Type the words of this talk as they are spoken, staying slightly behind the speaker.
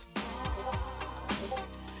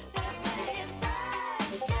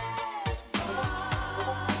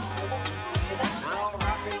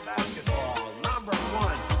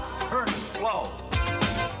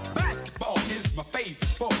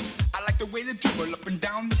dribble up and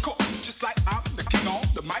down the court, just like I'm the king on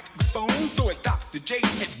the microphone. So it's Dr. J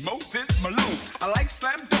and Moses Malone. I like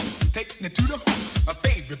slam dunks and taking it to the hoop. My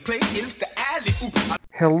favorite play is the alley-oop.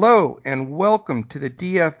 Hello and welcome to the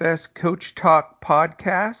DFS Coach Talk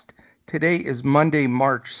podcast. Today is Monday,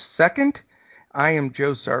 March 2nd. I am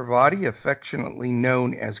Joe Sarvati, affectionately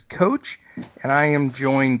known as Coach, and I am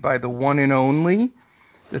joined by the one and only,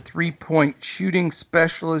 the three-point shooting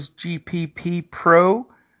specialist GPP Pro,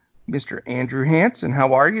 Mr. Andrew Hansen.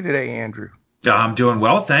 How are you today, Andrew? I'm doing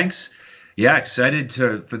well, thanks. Yeah, excited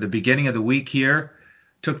for the beginning of the week here.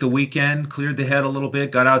 Took the weekend, cleared the head a little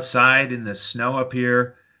bit, got outside in the snow up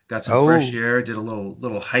here, got some fresh air, did a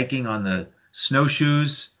little hiking on the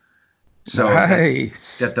snowshoes. So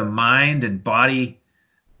nice. Get the mind and body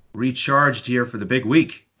recharged here for the big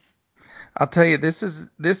week. I'll tell you, this is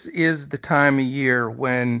the time of year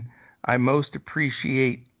when I most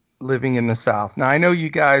appreciate living in the South. Now, I know you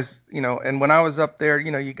guys, and when I was up there,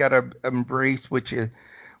 you got to embrace what you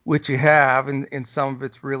have, and some of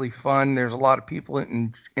it's really fun. There's a lot of people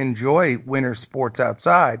that enjoy winter sports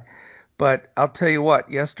outside. But I'll tell you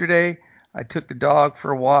what, yesterday I took the dog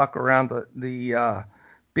for a walk around the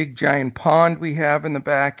big giant pond we have in the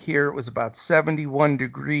back here. It was about 71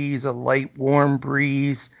 degrees, a light warm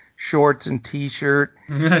breeze, shorts and t-shirt.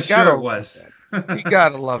 Sure it was. You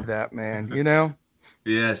gotta love that, man,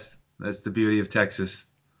 Yes, that's the beauty of Texas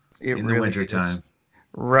in the wintertime.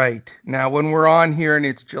 Right. Now, when we're on here and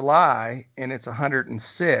it's July and it's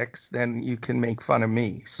 106, then you can make fun of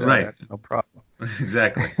me. So That's no problem.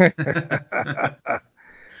 Exactly.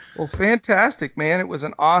 Well, fantastic, man. It was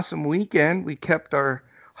an awesome weekend. We kept our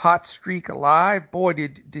hot streak alive. Boy,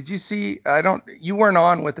 did you see, you weren't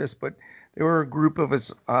on with us, but there were a group of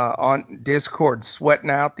us on Discord sweating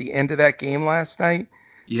out the end of that game last night.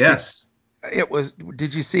 Yes.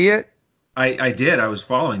 Did you see it? I did. I was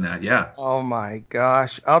following that. Yeah. Oh my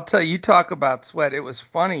gosh. I'll tell you, talk about sweat. It was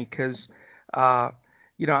funny because, I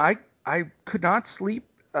could not sleep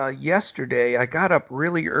yesterday. I got up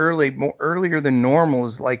really early, earlier than normal. It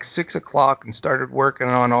was like 6 o'clock, and started working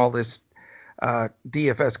on all this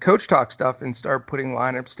DFS Coach Talk stuff and started putting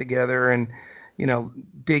lineups together and,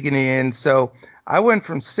 digging in. So I went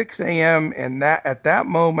from 6 a.m. and at that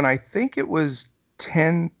moment, I think it was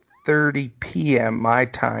 10:30 p.m. my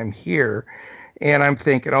time here. And I'm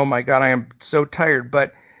thinking, oh my God, I am so tired.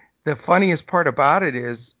 But the funniest part about it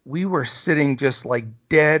is we were sitting just like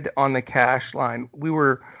dead on the cash line. We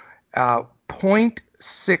were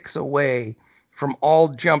 0.6 away from all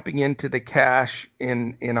jumping into the cash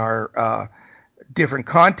in our different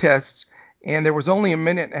contests. And there was only a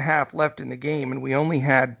minute and a half left in the game, and we only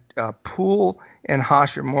had Poole and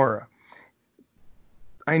Hashimura.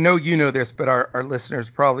 I know you know this, but our listeners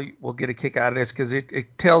probably will get a kick out of this because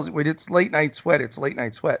it tells when it's late night sweat, it's late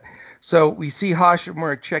night sweat. So we see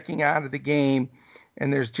Hashimura checking out of the game,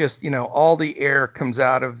 and there's just, all the air comes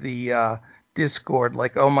out of the Discord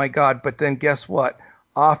like, oh my God. But then guess what?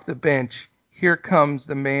 Off the bench, here comes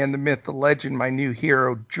the man, the myth, the legend, my new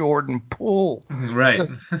hero, Jordan Poole. Right. So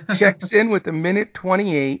checks in with a minute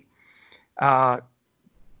 28,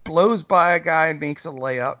 blows by a guy and makes a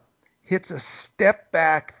layup, hits a step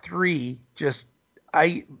back three,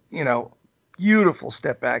 beautiful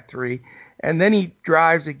step back three. And then he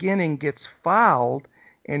drives again and gets fouled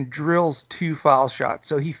and drills 2 foul shots.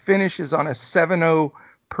 So he finishes on a 7-0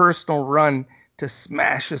 personal run to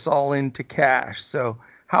smash us all into cash. So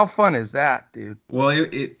how fun is that, dude? Well,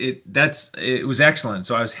 it was excellent.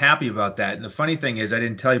 So I was happy about that. And the funny thing is, I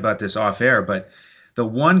didn't tell you about this off air, but the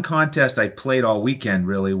one contest I played all weekend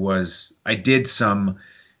really was I did some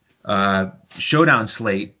showdown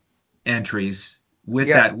slate entries with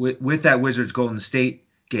that Wizards Golden State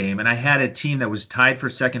game, and I had a team that was tied for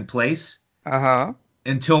second place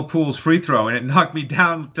until Poole's free throw, and it knocked me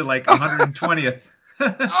down to like 120th.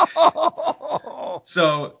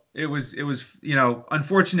 So it was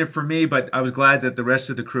unfortunate for me, but I was glad that the rest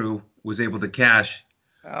of the crew was able to cash.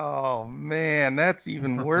 Oh man, that's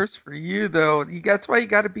even worse for you though. That's why you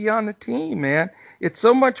got to be on the team, man. It's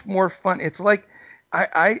so much more fun. It's like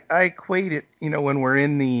I equate it, when we're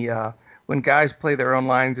in the when guys play their own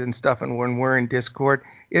lines and stuff, and when we're in Discord,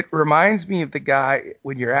 it reminds me of the guy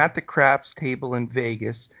when you're at the craps table in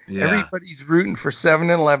Vegas. Yeah. Everybody's rooting for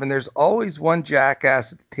 7-Eleven. There's always one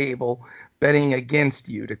jackass at the table betting against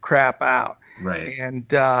you to crap out. Right. And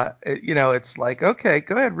it's like, okay,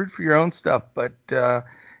 go ahead, root for your own stuff, but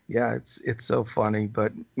yeah, it's so funny,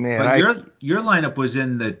 but man. But your lineup was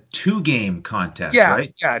in the 2-game contest,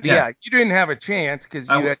 right? Yeah. You didn't have a chance because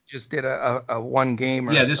you just did a one game.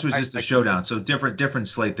 Yeah, this was just a showdown, so different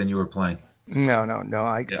slate than you were playing. No.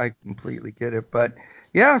 Yeah. I completely get it. But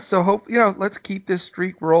yeah, so let's keep this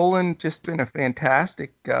streak rolling. Just been a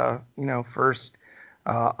fantastic, first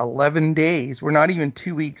 11 days. We're not even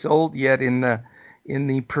 2 weeks old yet in the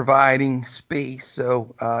providing space.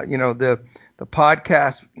 So, the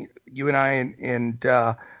podcast you and I and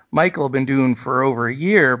Michael have been doing for over a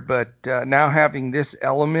year, but now having this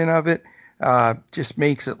element of it just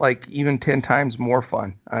makes it like even 10 times more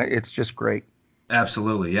fun. It's just great.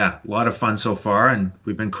 Absolutely. Yeah. A lot of fun so far, and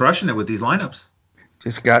we've been crushing it with these lineups.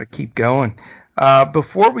 Just got to keep going.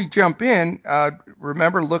 Before we jump in,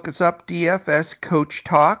 remember, look us up,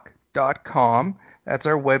 dfscoachtalk.com. That's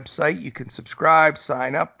our website. You can subscribe,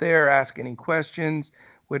 sign up there, ask any questions,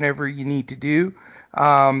 whenever you need to do.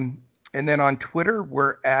 And then on Twitter,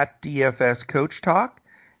 we're at DFS Coach Talk.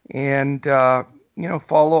 And,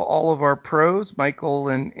 follow all of our pros, Michael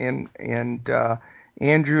and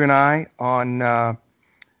Andrew and I on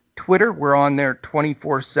Twitter. We're on there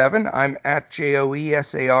 24/7. I'm at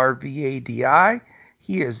JOESARVADI.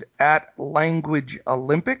 He is at Language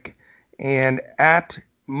Olympic and at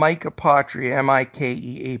Micah Patria,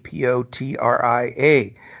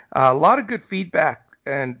 MIKEAPOTRIA. A lot of good feedback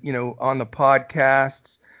and on the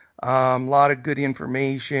podcasts. A lot of good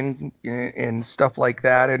information and stuff like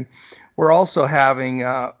that. And we're also having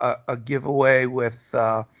a giveaway with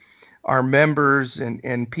our members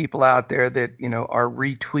and people out there that are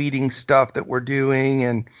retweeting stuff that we're doing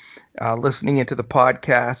and listening into the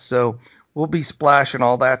podcast. So we'll be splashing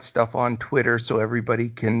all that stuff on Twitter so everybody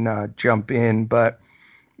can jump in. But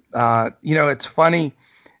it's funny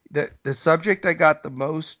that the subject I got the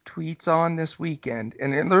most tweets on this weekend,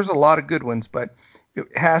 and there's a lot of good ones, but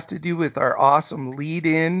it has to do with our awesome lead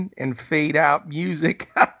in and fade out music.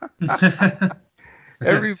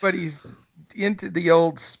 Everybody's into the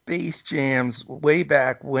old Space Jams way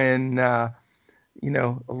back when, a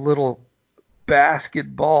little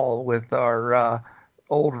basketball with our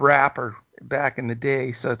old rapper back in the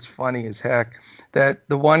day. So it's funny as heck that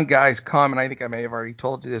the one guy's comment, I think I may have already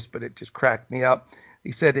told you this, but it just cracked me up.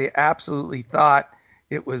 He said they absolutely thought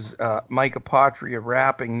it was Micah Patria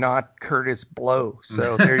rapping, not Curtis Blow.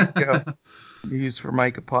 So there you go. News for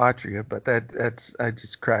Micah Patria, but that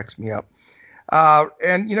just cracks me up.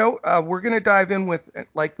 We're going to dive in with,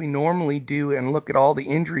 like we normally do, and look at all the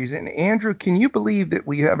injuries. And Andrew, can you believe that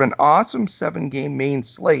we have an awesome 7-game main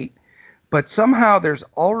slate, but somehow there's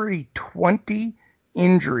already 20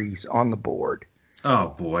 injuries on the board? Oh,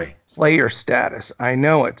 boy. Player status. I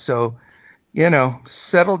know it. So,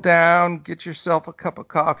 settle down, get yourself a cup of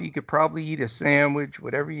coffee. You could probably eat a sandwich,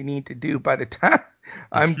 whatever you need to do by the time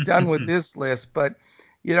I'm done with this list. But,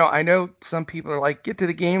 I know some people are like, get to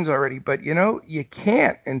the games already. But, you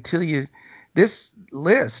can't until this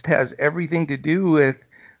list has everything to do with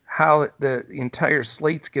how the entire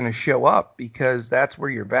slate's going to show up, because that's where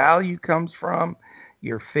your value comes from,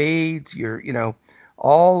 your fades, your,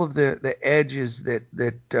 all of the edges that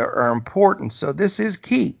are important. So this is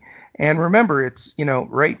key. And remember, it's,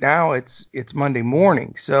 right now it's Monday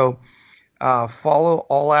morning. So follow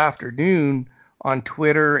all afternoon on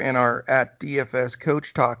Twitter and our at DFS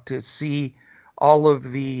Coach Talk to see all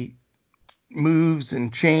of the moves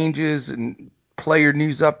and changes and player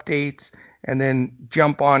news updates, and then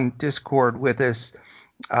jump on Discord with us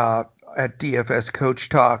at DFS Coach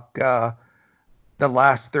Talk the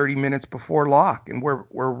last 30 minutes before lock. And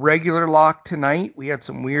we're regular lock tonight. We had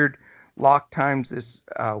some weird lock times this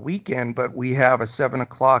weekend, but we have a 7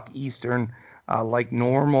 o'clock Eastern like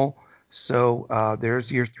normal. So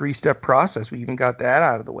there's your 3-step process. We even got that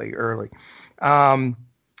out of the way early.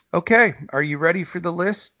 Okay, are you ready for the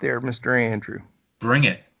list there, Mr. Andrew? Bring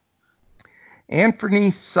it.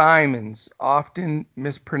 Anthony Simons, often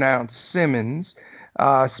mispronounced Simmons.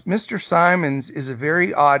 Mr. Simons is a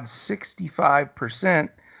very odd 65%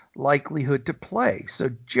 likelihood to play, so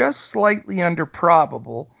just slightly under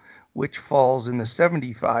probable, which falls in the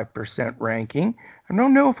 75% ranking. I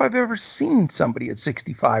don't know if I've ever seen somebody at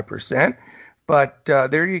 65%, but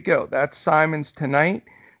there you go. That's Simons tonight.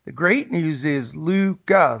 The great news is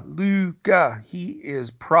Luka, he is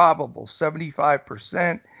probable,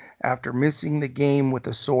 75%. After missing the game with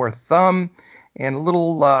a sore thumb. And a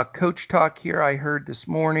little coach talk here I heard this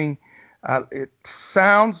morning. It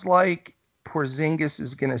sounds like Porzingis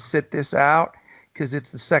is going to sit this out because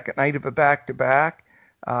it's the second night of a back-to-back,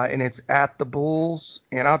 and it's at the Bulls.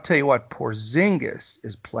 And I'll tell you what, Porzingis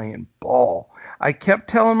is playing ball. I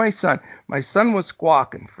kept telling my son was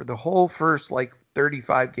squawking for the whole first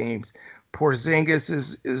 35 games. Porzingis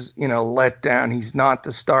is let down. He's not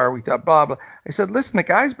the star. We thought, blah. I said, listen, the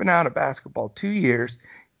guy's been out of basketball 2 years.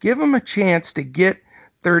 Give him a chance to get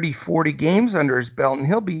 30, 40 games under his belt, and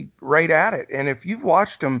he'll be right at it. And if you've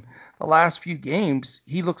watched him the last few games,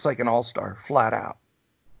 he looks like an all-star, flat out.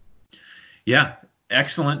 Yeah,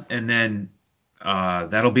 excellent. And then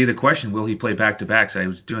that'll be the question. Will he play back-to-backs? I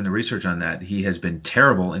was doing the research on that. He has been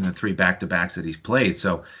terrible in the 3 back-to-backs that he's played.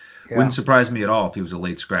 So wouldn't surprise me at all if he was a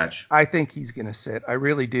late scratch. I think he's going to sit. I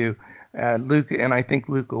really do. Luka, and I think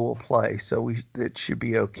Luka will play. So it should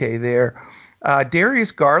be okay there.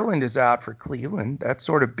 Darius Garland is out for Cleveland. That's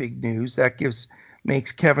sort of big news. That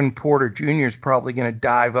makes Kevin Porter Jr. is probably going to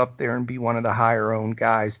dive up there and be one of the higher-owned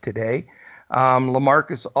guys today.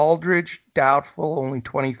 LaMarcus Aldridge, doubtful, only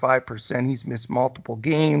 25%. He's missed multiple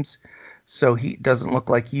games, so he doesn't look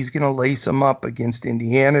like he's going to lace them up against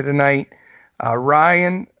Indiana tonight.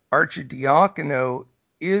 Ryan Arcidiacono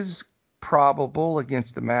is probable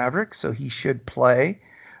against the Mavericks, so he should play.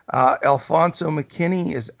 Alfonso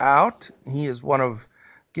McKinney is out. He is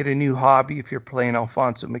get a new hobby if you're playing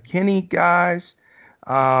Alfonso McKinney, guys.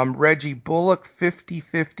 Reggie Bullock,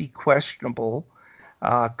 50-50 questionable.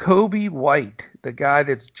 Kobe White, the guy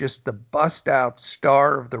that's just the bust-out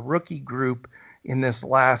star of the rookie group in this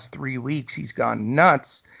last 3 weeks, he's gone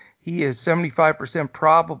nuts. He is 75%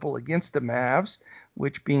 probable against the Mavs,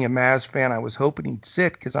 which, being a Mavs fan, I was hoping he'd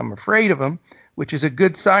sit because I'm afraid of him, which is a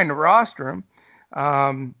good sign to roster him.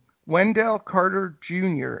 Wendell Carter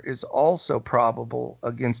Jr. is also probable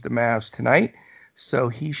against the Mavs tonight, so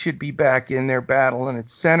he should be back in there battling at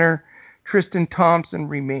center. Tristan Thompson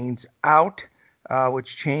remains out,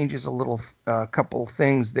 which changes a couple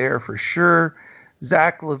things there for sure.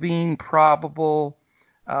 Zach LaVine probable.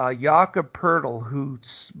 Jakob Poeltl, who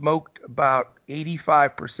smoked about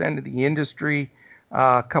 85% of the industry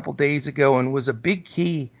a couple days ago and was a big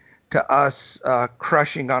key to us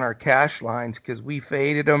crushing on our cash lines because we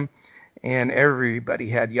faded him and everybody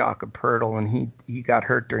had Jakob Poeltl and he got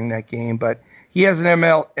hurt during that game. But he has an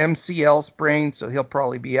MCL sprain, so he'll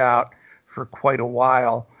probably be out for quite a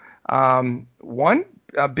while. One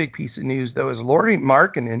big piece of news, though, is Lauri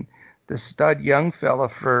Markkanen, the stud young fella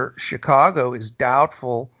for Chicago, is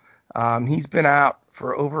doubtful. He's been out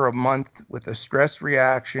for over a month with a stress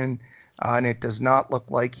reaction, and it does not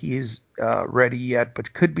look like he is ready yet,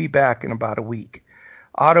 but could be back in about a week.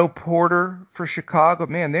 Otto Porter for Chicago,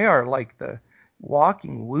 man, they are like the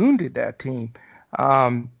walking wounded, that team.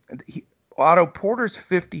 Otto Porter's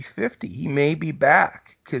 50-50. He may be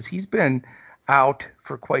back because he's been out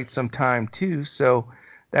for quite some time too. So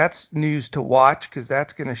that's news to watch because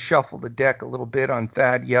that's going to shuffle the deck a little bit on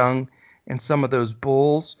Thad Young and some of those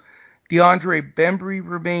Bulls. DeAndre Bembry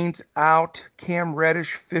remains out. Cam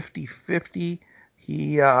Reddish, 50-50.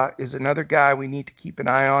 He is another guy we need to keep an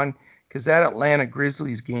eye on because that Atlanta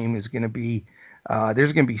Grizzlies game is going to be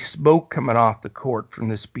there's going to be smoke coming off the court from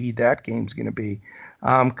the speed that game's going to be.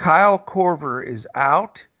 Kyle Korver is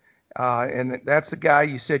out, and that's the guy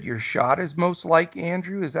you said your shot is most like,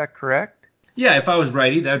 Andrew. Is that correct? Yeah, if I was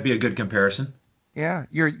righty, that'd be a good comparison. Yeah,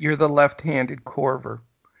 you're the left-handed Korver.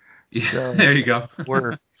 Yeah, so, there you go.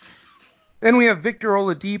 Then we have Victor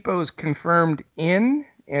Oladipo is confirmed in,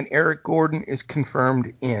 and Eric Gordon is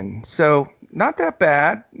confirmed in. So not that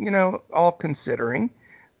bad, all considering,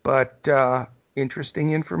 but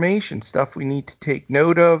interesting information, stuff we need to take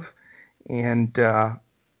note of and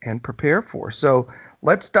prepare for. So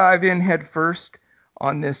let's dive in head first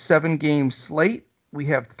on this 7-game slate. We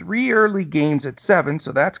have 3 early games at 7,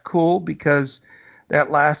 so that's cool because that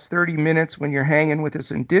last 30 minutes when you're hanging with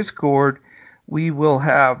us in Discord, we will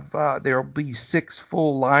have there'll be 6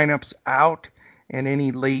 full lineups out and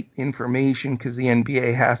any late information because the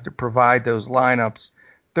NBA has to provide those lineups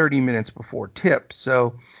 30 minutes before tip.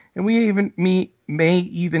 So, and we may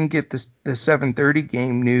even get the 7:30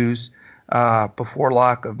 game news before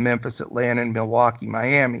lock of Memphis, Atlanta, and Milwaukee,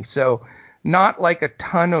 Miami. So not like a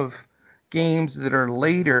ton of games that are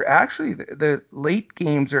later. Actually, the late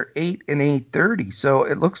games are 8 and 8:30. So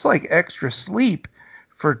it looks like extra sleep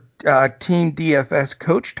for Team DFS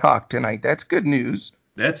Coach Talk tonight. That's good news.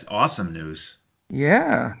 That's awesome news.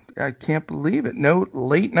 Yeah, I can't believe it. No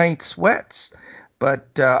late night sweats.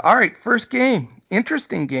 But all right, first game,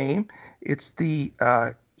 interesting game. It's the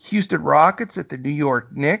Houston Rockets at the New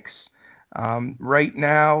York Knicks. Right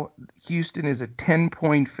now, Houston is a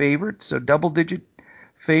 10-point favorite, so double-digit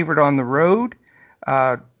favorite on the road.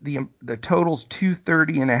 The total's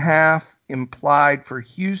 230.5, implied for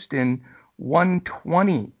Houston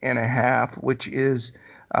 120.5, which is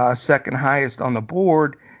second highest on the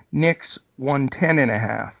board. Knicks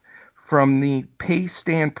 110.5. From the pace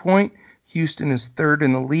standpoint, Houston is third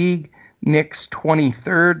in the league. Knicks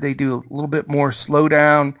 23rd. They do a little bit more slow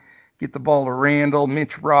down, get the ball to Randall.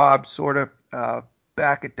 Mitch Robb sort of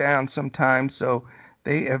back it down sometimes. So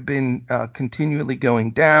They have been continually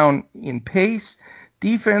going down in pace.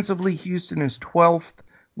 Defensively, Houston is 12th,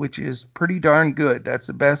 which is pretty darn good. That's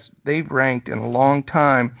the best they've ranked in a long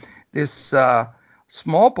time. This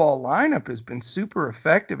small ball lineup has been super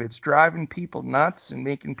effective. It's driving people nuts and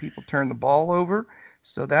making people turn the ball over.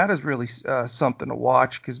 So that is really something to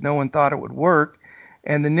watch because no one thought it would work.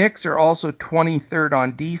 And the Knicks are also 23rd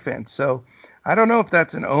on defense. So I don't know if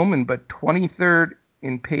that's an omen, but 23rd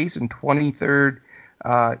in pace and 23rd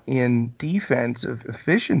in defense of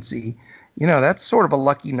efficiency, that's sort of a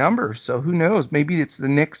lucky number. So who knows? Maybe it's the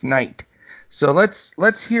Knicks night. So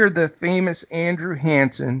let's hear the famous Andrew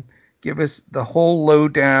Hansen give us the whole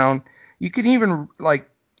lowdown. You can even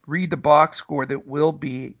read the box score that will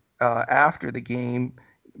be after the game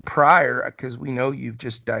prior, because we know you've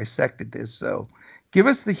just dissected this. So give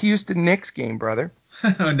us the Houston Knicks game, brother.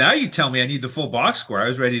 Now you tell me I need the full box score. I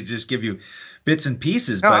was ready to just give you bits and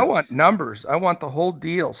pieces. No, but I want numbers. I want the whole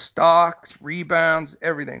deal. Stocks, rebounds,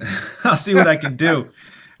 everything. I'll see what I can do.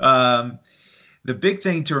 The big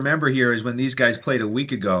thing to remember here is when these guys played a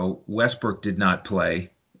week ago, Westbrook did not play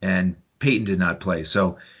and Payton did not play.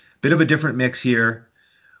 So a bit of a different mix here.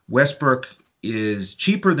 Westbrook is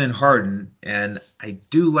cheaper than Harden, and I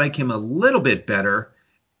do like him a little bit better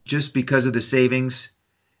just because of the savings.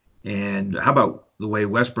 And how about the way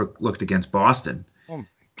Westbrook looked against Boston? Oh my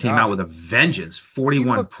Came out God. with a vengeance, He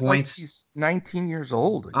 41 looks like points. he's 19 years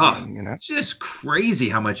old Oh, again. just crazy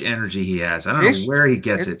how much energy he has. I don't know where Vicious. he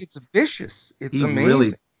gets it. It's vicious. It's He really,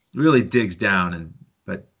 amazing. really digs down.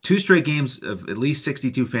 But 2 straight games of at least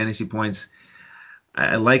 62 fantasy points.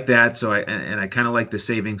 I like that. So I kind of like the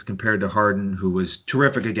savings compared to Harden, who was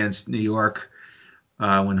terrific against New York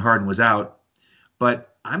when Harden was out.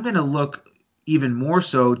 But I'm going to look even more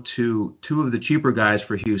so to two of the cheaper guys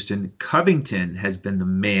for Houston. Covington has been the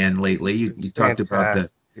man lately. You talked about the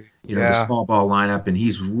Fantastic. the Yeah. small ball lineup, and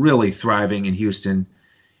he's really thriving in Houston.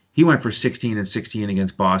 He went for 16 and 16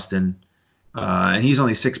 against Boston, and he's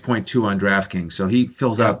only 6.2 on DraftKings, so he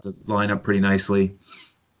fills Yeah. out the lineup pretty nicely.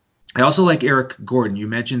 I also like Eric Gordon. You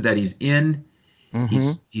mentioned that he's in. Mm-hmm.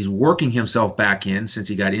 He's working himself back in since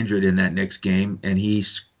he got injured in that Knicks game, and he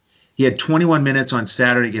had 21 minutes on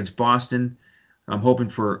Saturday against Boston. I'm hoping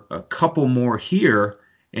for a couple more here,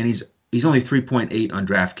 and he's only 3.8 on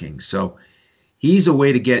DraftKings. So he's a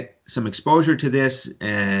way to get some exposure to this,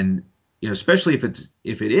 and especially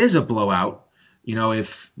if it is a blowout,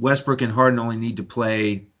 if Westbrook and Harden only need to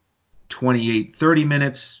play 28, 30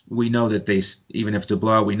 minutes, we know that even if it's a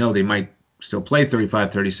blowout, we know they might still play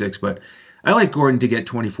 35, 36. But I like Gordon to get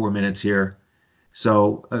 24 minutes here,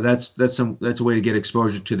 so that's a way to get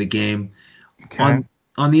exposure to the game. Okay.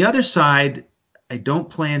 On the other side, I don't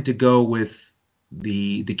plan to go with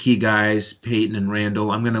the key guys, Peyton and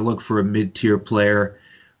Randall. I'm going to look for a mid-tier player.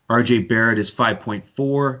 RJ Barrett is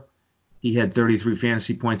 5.4. He had 33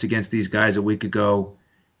 fantasy points against these guys a week ago.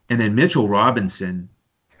 And then Mitchell Robinson,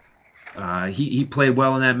 he played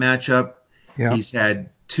well in that matchup. Yeah. He's had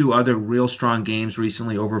 2 other real strong games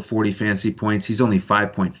recently, over 40 fantasy points. He's only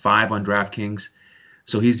 5.5 on DraftKings.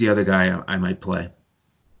 So he's the other guy I might play.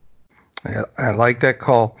 I like that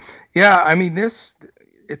call. Yeah, I mean it's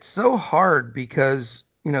so hard because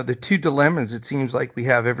the two dilemmas it seems like we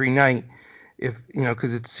have every night. If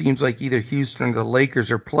because it seems like either Houston or the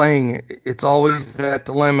Lakers are playing, it's always that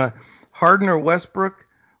dilemma: Harden or Westbrook,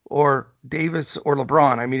 or Davis or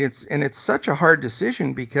LeBron. I mean it's such a hard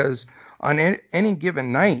decision because on any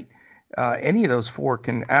given night, any of those four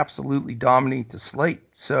can absolutely dominate the slate.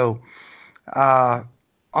 So uh,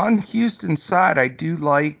 on Houston's side, I do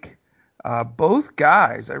like both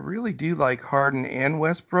guys. I really do like Harden and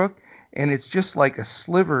Westbrook, and it's just like a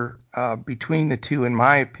sliver between the two, in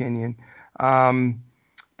my opinion. Um,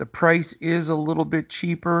 the price is a little bit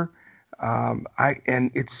cheaper,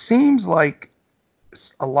 and it seems like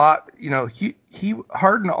a lot. He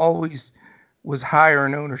Harden always was higher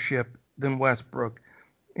in ownership than Westbrook,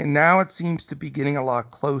 and now it seems to be getting a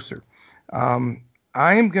lot closer. I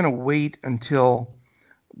am going to wait until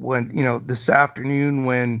when this afternoon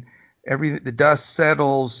when the dust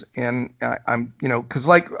settles and I'm because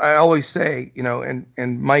like I always say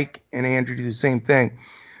and Mike and Andrew do the same thing.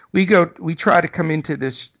 We try to come into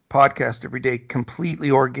this podcast every day completely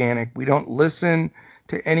organic. We don't listen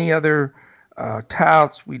to any other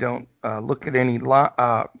touts. We don't look at any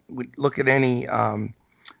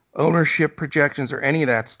ownership projections or any of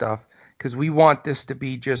that stuff because we want this to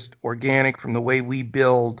be just organic from the way we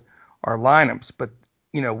build our lineups. But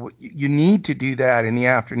you need to do that in the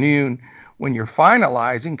afternoon when you're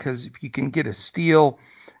finalizing, because if you can get a steal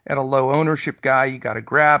at a low ownership guy, you got to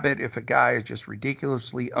grab it. If a guy is just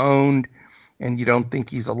ridiculously owned and you don't think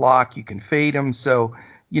he's a lock, you can fade him. So,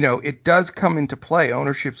 it does come into play.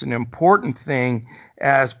 Ownership's an important thing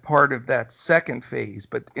as part of that second phase.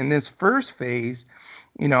 But in this first phase,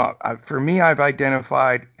 for me, I've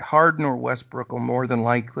identified Harden or Westbrook will more than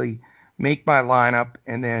likely make my lineup,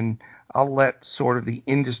 and then I'll let sort of the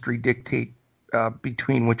industry dictate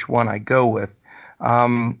between which one I go with.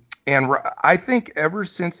 And I think ever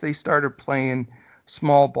since they started playing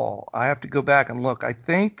small ball, I have to go back and look. I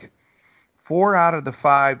think 4 out of the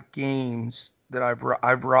 5 games that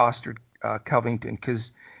I've rostered Covington,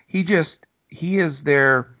 because he is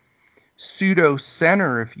their pseudo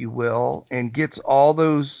center, if you will, and gets all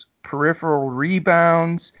those peripheral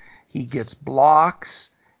rebounds. He gets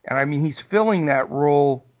blocks, and I mean he's filling that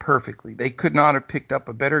role perfectly. They could not have picked up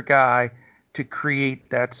a better guy to create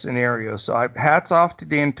that scenario. So hats off to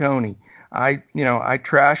D'Antoni. I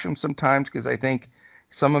trash him sometimes because I think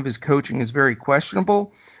some of his coaching is very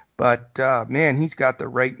questionable, but man, he's got the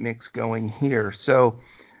right mix going here. So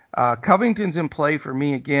Covington's in play for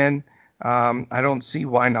me again. I don't see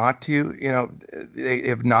why not to. They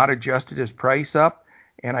have not adjusted his price up,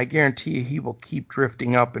 and I guarantee you he will keep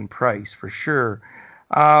drifting up in price for sure.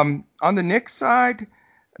 On the Knicks side,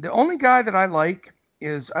 the only guy that I like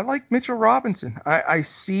Mitchell Robinson. I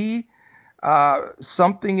see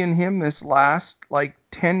something in him this last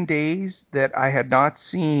 10 days that I had not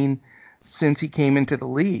seen since he came into the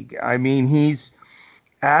league. I mean, he's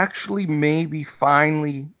actually maybe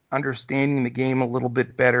finally understanding the game a little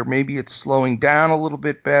bit better. Maybe it's slowing down a little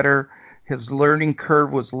bit better. His learning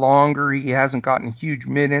curve was longer. He hasn't gotten huge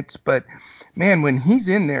minutes, but man, when he's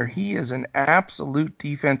in there, he is an absolute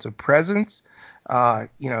defensive presence.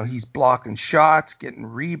 He's blocking shots, getting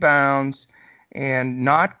rebounds, and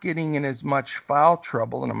not getting in as much foul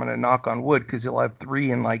trouble. And I'm going to knock on wood because he'll have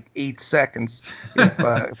 3 in 8 seconds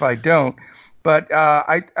if I don't. But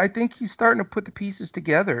I think he's starting to put the pieces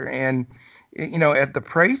together. And, at the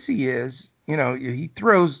price he is, he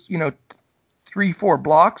throws, 3-4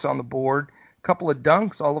 blocks on the board, a couple of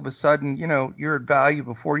dunks, all of a sudden, you're at value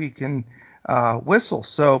before you can whistle.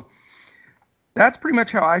 So that's pretty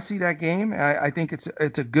much how I see that game. I think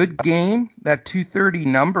it's a good game. That 230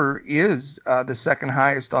 number is the second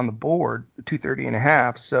highest on the board,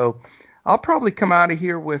 230.5. So I'll probably come out of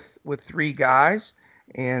here with 3 guys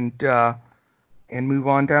and move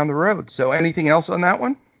on down the road. So anything else on that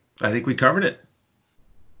one? I think we covered it.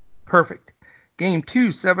 Perfect. Game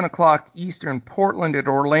 2, 7 o'clock Eastern, Portland at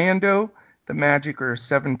Orlando. The Magic are a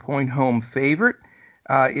 7-point home favorite.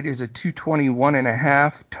 It is a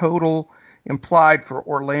 221.5 total implied for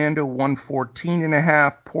Orlando,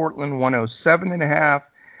 114.5, Portland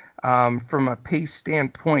 107.5. From a pace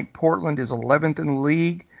standpoint, Portland is 11th in the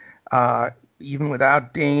league. Even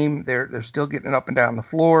without Dame, they're still getting up and down the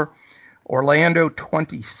floor. Orlando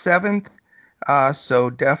 27th. So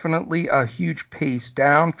definitely a huge pace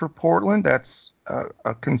down for Portland. That's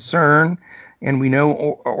a concern. And we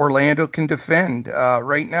know Orlando can defend.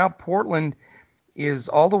 Right now, Portland is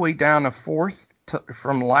all the way down to 4th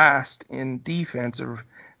from last in defensive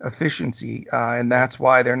efficiency. And that's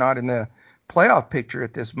why they're not in the playoff picture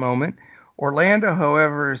at this moment. Orlando,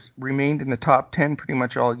 however, has remained in the top 10 pretty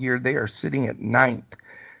much all year. They are sitting at 9th.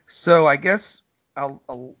 So I guess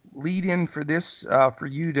I'll lead in for this, for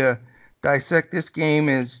you to dissect this game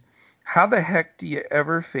is how the heck do you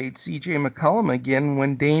ever fade CJ McCollum again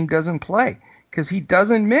when Dame doesn't play? Because he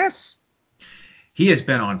doesn't miss. He has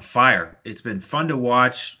been on fire. It's been fun to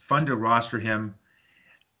watch, fun to roster him.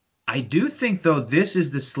 I do think, though, this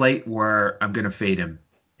is the slate where I'm going to fade him.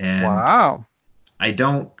 And wow.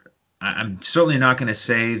 I'm certainly not going to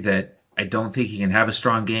say that I don't think he can have a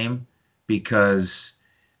strong game, because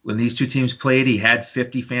when these two teams played, he had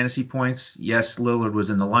 50 fantasy points. Yes, Lillard was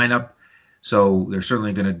in the lineup, so they're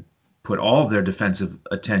certainly going to put all of their defensive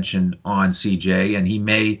attention on CJ, and he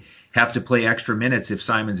may have to play extra minutes if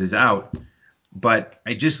Simons is out. But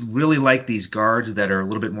I just really like these guards that are a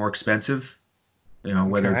little bit more expensive,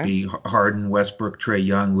 whether it be Harden, Westbrook, Trae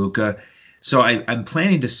Young, Luka. So I'm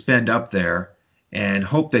planning to spend up there and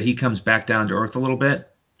hope that he comes back down to earth a little bit.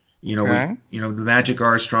 The Magic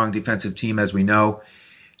are a strong defensive team, as we know.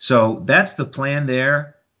 So that's the plan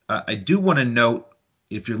there. I do want to note,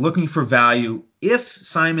 if you're looking for value, if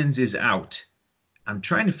Simons is out, I'm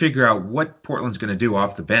trying to figure out what Portland's going to do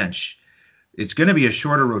off the bench. It's going to be a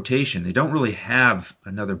shorter rotation. They don't really have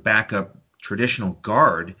another backup traditional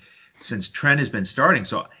guard since Trent has been starting.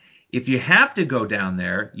 So if you have to go down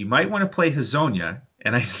there, you might want to play Hezonja.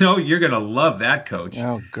 And I know you're going to love that, Coach.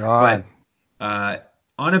 Oh, God. But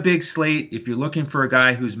on a big slate, if you're looking for a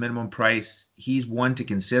guy who's minimum price, he's one to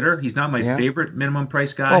consider. He's not my Yeah. favorite minimum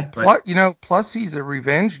price Well, guy, but plus he's a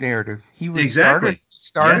revenge narrative. He was exactly.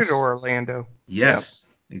 started Yes. Orlando. Yep. Yes,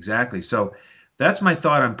 exactly. So that's my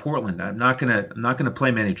thought on Portland. I'm not gonna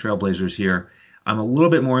play many Trailblazers here. I'm a little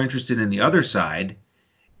bit more interested in the other side,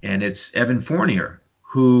 and it's Evan Fournier,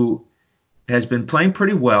 who has been playing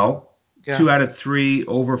pretty well, Yeah. 2 out of 3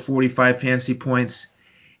 over 45 fantasy points,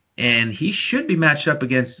 and he should be matched up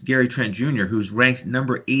against Gary Trent Jr., who's ranked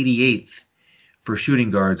number 88th for shooting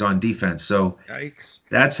guards on defense. So Yikes.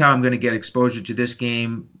 that's how I'm going to get exposure to this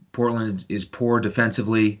game. Portland is poor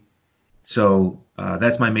defensively, so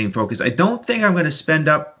that's my main focus. I don't think I'm going to spend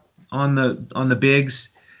up on the bigs.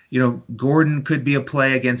 Gordon could be a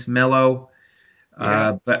play against Melo,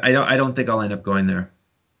 Yeah. but I don't think I'll end up going there.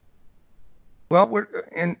 Well, we're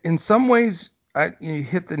in some ways, you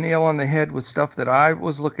hit the nail on the head with stuff that I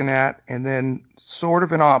was looking at, and then sort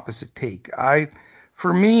of an opposite take.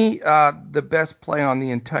 For me, the best play on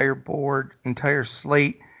the entire board, entire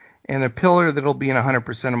slate, and a pillar that'll be in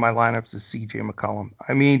 100% of my lineups is C.J. McCollum.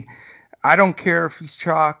 I mean, I don't care if he's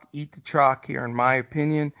chalk, eat the chalk here, in my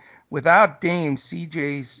opinion. Without Dame,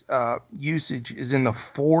 CJ's usage is in the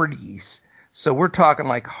 40s. So we're talking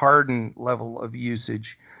like Harden level of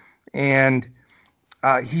usage. And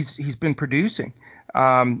he's been producing.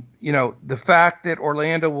 The fact that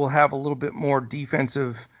Orlando will have a little bit more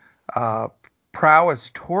defensive uh,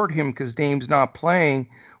 prowess toward him because Dame's not playing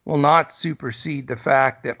will not supersede the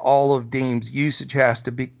fact that all of Dame's usage has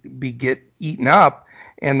to be get eaten up,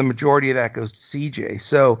 and the majority of that goes to CJ.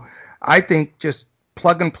 So I think just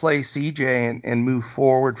plug and play CJ and move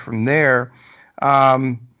forward from there.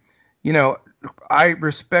 Um, you know, I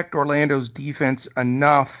respect Orlando's defense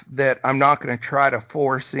enough that I'm not going to try to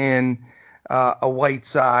force in a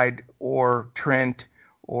Whiteside or Trent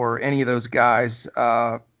or any of those guys.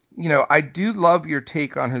 I do love your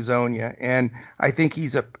take on Hazonia, and I think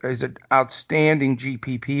he's an outstanding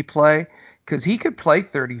GPP play because he could play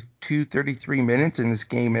 32, 33 minutes in this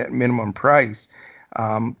game at minimum price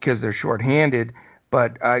because they're shorthanded.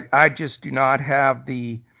 But I just do not have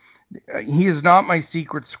he is not my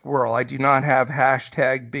secret squirrel. I do not have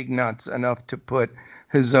hashtag big nuts enough to put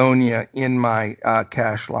Hazonia in my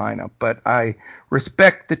cash lineup, but I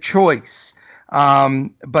respect the choice.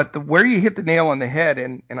 But where you hit the nail on the head,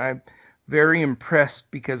 and I'm very impressed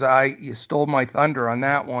because you stole my thunder on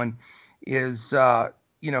that one, is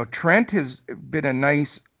Trent has been a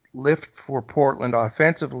nice lift for Portland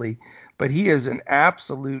offensively, but he is an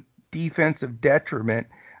absolute defensive detriment.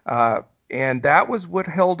 And that was what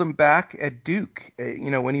held him back at Duke.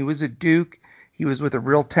 When he was at Duke, he was with a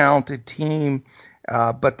real talented team,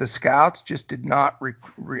 but the scouts just did not,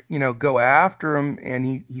 go after him, and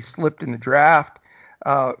he slipped in the draft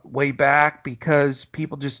way back because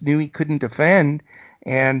people just knew he couldn't defend,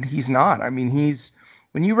 and he's not. I mean,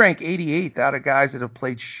 when you rank 88th out of guys that have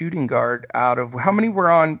played shooting guard out of how many were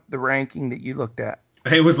on the ranking that you looked at?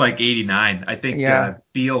 It was like 89. I think Yeah,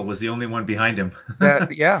 Beal was the only one behind him.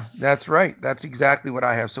 that's right. That's exactly what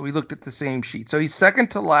I have. So we looked at the same sheet. So he's second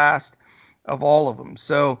to last of all of them.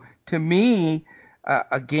 So to me,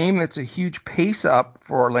 a game that's a huge pace up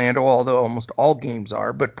for Orlando, although almost all games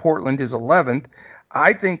are, but Portland is 11th.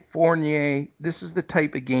 I think Fournier, this is the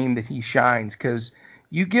type of game that he shines because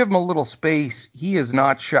you give him a little space, he is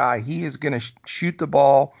not shy. He is going to shoot the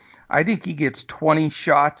ball. I think he gets 20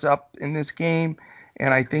 shots up in this game,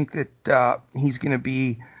 and I think that he's going to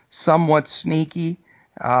be somewhat sneaky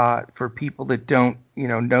for people that don't,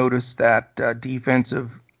 notice that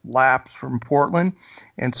defensive lapse from Portland.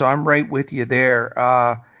 And so I'm right with you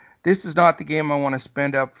there. This is not the game I want to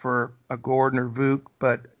spend up for a Gordon or Vuk,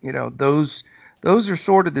 but those are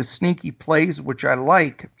sort of the sneaky plays which I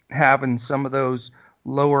like having some of those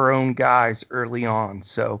lower owned guys early on.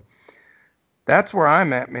 So that's where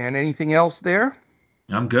I'm at, man. Anything else there?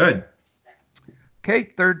 I'm good. Okay,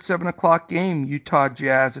 third 7 o'clock game, Utah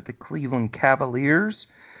Jazz at the Cleveland Cavaliers.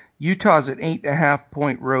 Utah's an 8.5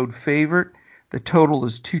 point road favorite. The total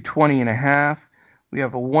is 220.5. We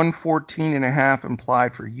have a 114.5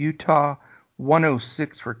 implied for Utah,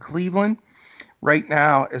 106 for Cleveland. Right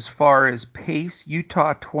now, as far as pace,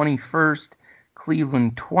 Utah 21st,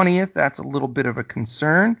 Cleveland 20th. That's a little bit of a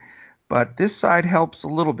concern, but this side helps a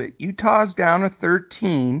little bit. Utah's down to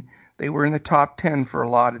 13. They were in the top 10 for a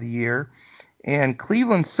lot of the year, and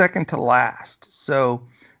Cleveland's second to last. So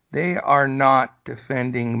they are not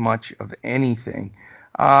defending much of anything.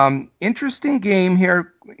 Interesting game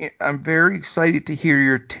here. I'm very excited to hear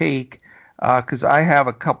your take because I have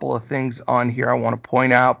a couple of things on here I want to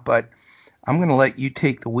point out, but I'm going to let you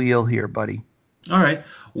take the wheel here, buddy. All right.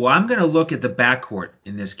 Well, I'm going to look at the backcourt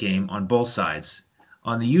in this game on both sides.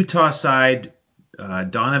 On the Utah side,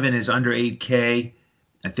 Donovan is under 8K.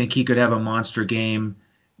 I think he could have a monster game.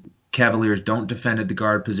 Cavaliers don't defend at the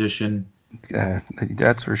guard position.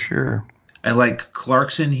 That's for sure. I like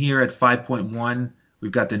Clarkson here at 5.1.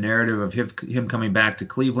 We've got the narrative of him coming back to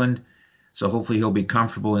Cleveland, so hopefully he'll be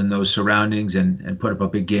comfortable in those surroundings and put up a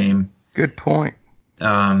big game. Good point.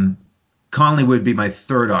 Conley would be my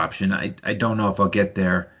third option. I don't know if I'll get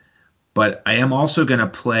there, but I am also going to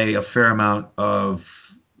play a fair amount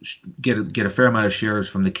of get a fair amount of shares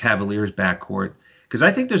from the Cavaliers backcourt because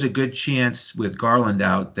I think there's a good chance with Garland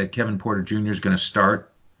out that Kevin Porter Jr. is going to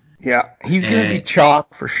start. Yeah, he's going to be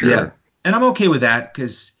chalk for sure. Yeah, and I'm okay with that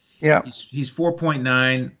because yeah, he's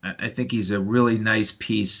 4.9. I think he's a really nice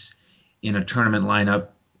piece in a tournament lineup.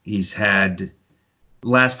 He's had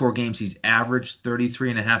last 4 games he's averaged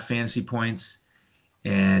 33.5 fantasy points.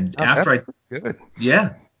 And after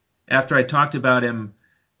I talked about him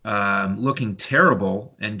looking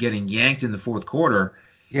terrible and getting yanked in the fourth quarter,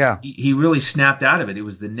 he really snapped out of it. It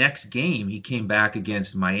was the next game he came back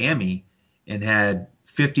against Miami and had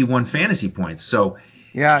 51 fantasy points. So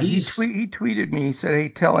yeah, he tweeted me. He said, "Hey,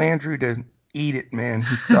 tell Andrew to eat it, man.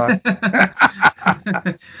 He sucked."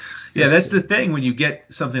 Yeah, that's the thing when you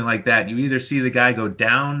get something like that. You either see the guy go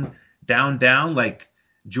down, like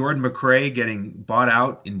Jordan McRae getting bought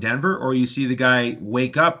out in Denver, or you see the guy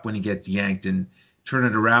wake up when he gets yanked and turn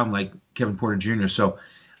it around like Kevin Porter Jr. So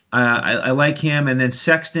I like him. And then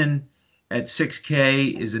Sexton at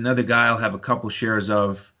 6K is another guy I'll have a couple shares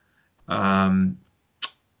of.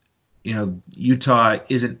 Utah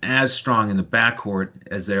isn't as strong in the backcourt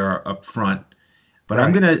as they are up front, but right.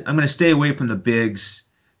 I'm gonna stay away from the bigs.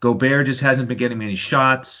 Gobert just hasn't been getting many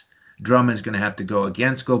shots. Drummond's gonna have to go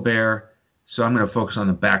against Gobert, so I'm gonna focus on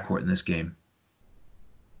the backcourt in this game.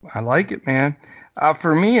 I like it, man.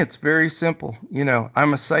 For me, it's very simple.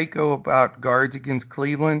 I'm a psycho about guards against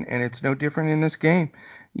Cleveland, and it's no different in this game.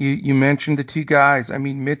 You mentioned the two guys. I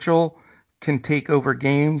mean, Mitchell can take over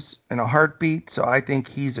games in a heartbeat, so I think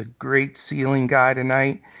he's a great ceiling guy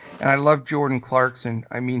tonight. And I love Jordan Clarkson.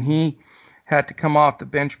 I mean, he had to come off the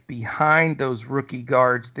bench behind those rookie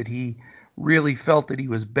guards that he really felt that he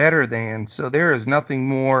was better than. So there is nothing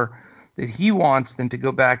more that he wants than to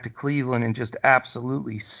go back to Cleveland and just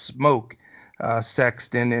absolutely smoke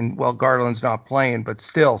Sexton. And, well, Garland's not playing, but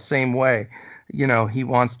still, same way. He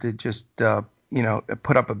wants to just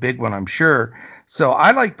put up a big one, I'm sure. So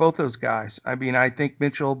I like both those guys. I mean, I think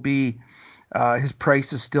Mitchell will be, his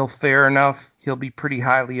price is still fair enough. He'll be pretty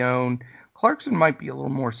highly owned. Clarkson might be a little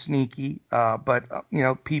more sneaky, but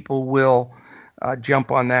people will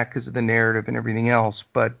jump on that because of the narrative and everything else.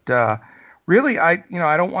 But really, I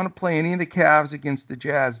don't want to play any of the Cavs against the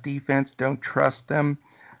Jazz defense. Don't trust them.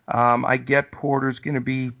 I get Porter's going to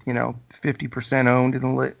be 50%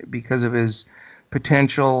 owned because of his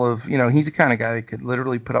potential of, he's the kind of guy that could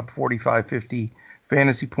literally put up 45, 50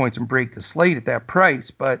 fantasy points and break the slate at that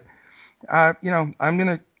price. But, I'm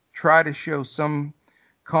going to try to show some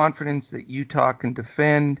confidence that Utah can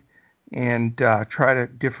defend and try to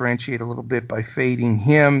differentiate a little bit by fading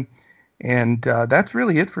him. And that's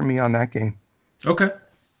really it for me on that game. Okay.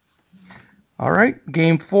 All right.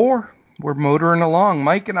 Game 4. We're motoring along.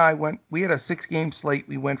 Mike and I we had a 6-game slate.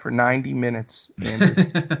 We went for 90 minutes.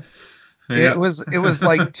 And It was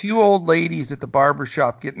like two old ladies at the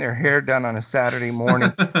barbershop getting their hair done on a Saturday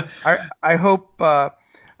morning. I hope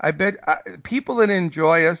I bet people that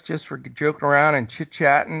enjoy us just for joking around and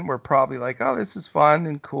chit-chatting were probably like, oh, this is fun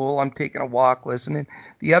and cool. I'm taking a walk listening.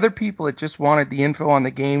 The other people that just wanted the info on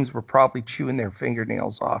the games were probably chewing their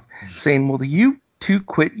fingernails off, saying, will you two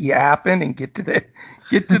quit yapping and get to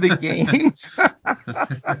the games?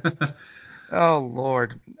 Oh,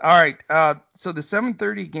 Lord. All right. So the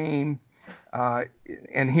 7:30 game,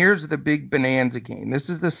 and here's the big bonanza game. This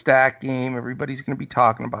is the stack game. Everybody's going to be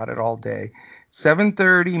talking about it all day.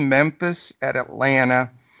 7:30, Memphis at Atlanta.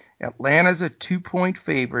 Atlanta's a 2-point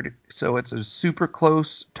favorite, so it's a super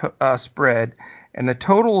close spread, and the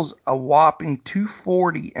total's a whopping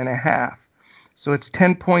 240.5. So it's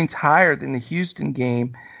 10 points higher than the Houston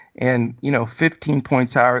game, and 15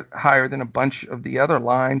 points higher than a bunch of the other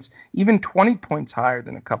lines, even 20 points higher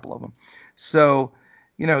than a couple of them. So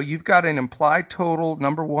you've got an implied total,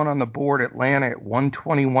 number one on the board, Atlanta at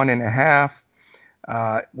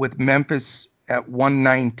 121.5, with Memphis at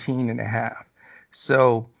 119.5.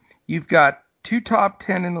 So you've got two top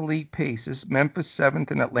 10 in the league paces, Memphis 7th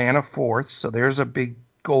and Atlanta 4th. So there's a big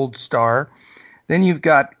gold star. Then you've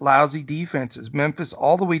got lousy defenses, Memphis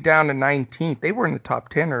all the way down to 19th. They were in the top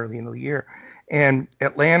 10 early in the year. And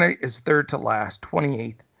Atlanta is third to last,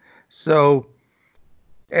 28th. So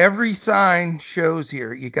every sign shows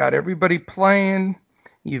here. You got everybody playing.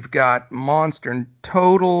 You've got monster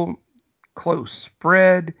total, close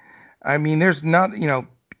spread. I mean, there's not,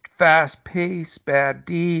 fast pace, bad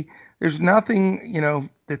D. There's nothing,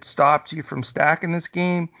 that stops you from stacking this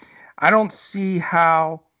game. I don't see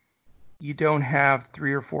how you don't have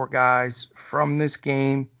three or four guys from this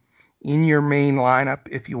game in your main lineup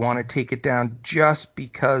if you want to take it down just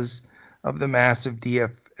because of the massive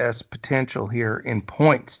DFS potential here in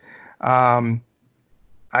points.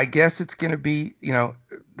 I guess it's going to be,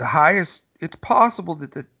 the highest. It's possible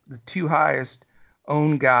that the two highest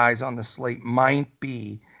owned guys on the slate might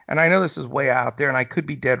be, and I know this is way out there and I could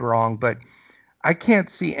be dead wrong, but I can't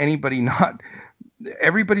see anybody not.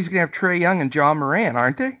 Everybody's going to have Trae Young and John Moran,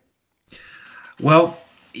 aren't they? Well,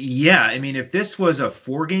 yeah. I mean, if this was a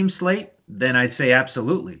 4-game slate, then I'd say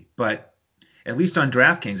absolutely. But at least on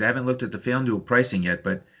DraftKings, I haven't looked at the FanDuel pricing yet,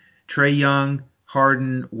 but Trae Young,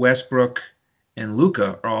 Harden, Westbrook, and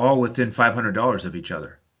Luka are all within $500 of each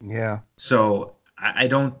other. Yeah. So I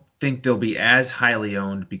don't think they'll be as highly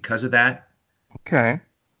owned because of that. Okay.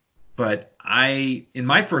 But in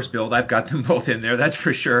my first build, I've got them both in there. That's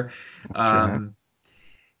for sure. Okay.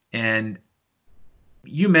 And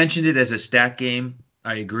you mentioned it as a stack game.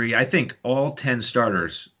 I agree. I think all 10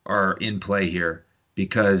 starters are in play here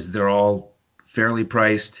because they're all fairly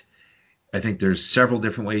priced. I think there's several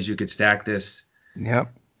different ways you could stack this.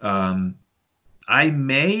 Yep. I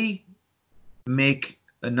may make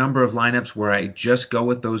a number of lineups where I just go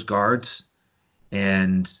with those guards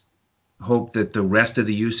and hope that the rest of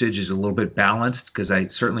the usage is a little bit balanced because I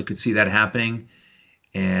certainly could see that happening.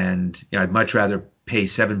 And I'd much rather pay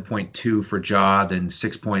 7.2 for Ja than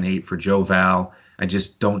 6.8 for Joe Val. I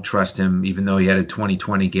just don't trust him, even though he had a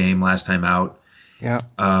 2020 game last time out. Yeah.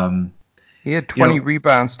 He had 20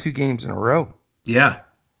 rebounds 2 games in a row. Yeah,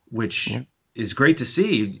 which is great to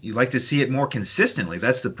see. You like to see it more consistently.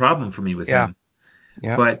 That's the problem for me with him.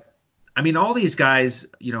 Yeah. But I mean, all these guys,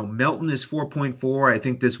 Melton is 4.4. I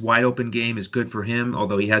think this wide open game is good for him,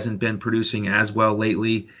 although he hasn't been producing as well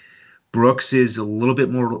lately. Brooks is a little bit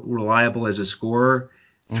more reliable as a scorer.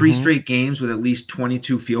 3 straight games with at least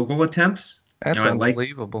 22 field goal attempts. That's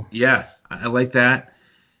unbelievable. I like that.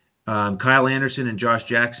 Kyle Anderson and Josh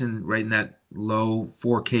Jackson right in that low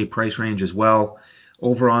 4K price range as well.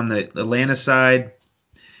 Over on the Atlanta side,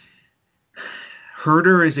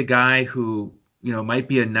 Herder is a guy who, might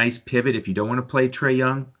be a nice pivot if you don't want to play Trae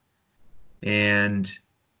Young. And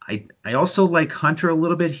I also like Hunter a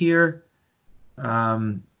little bit here.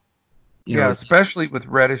 Especially with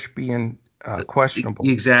Reddish being questionable.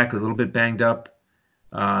 Exactly, a little bit banged up.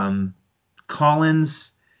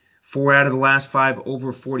 Collins, 4 out of the last 5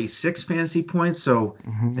 over 46 fantasy points, so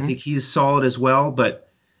I think he's solid as well. But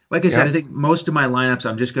like I said, I think most of my lineups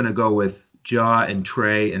I'm just going to go with Ja and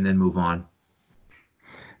Trae and then move on.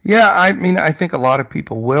 Yeah, I mean, I think a lot of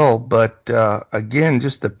people will, but again,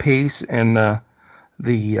 just the pace and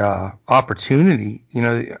the opportunity,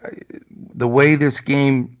 the way this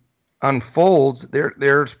game unfolds,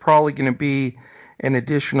 there's probably going to be an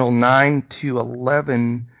additional 9 to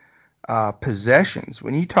 11 possessions.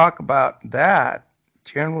 When you talk about that,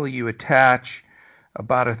 generally you attach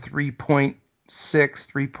about a 3.6,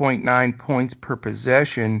 3.9 points per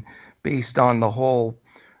possession based on the whole,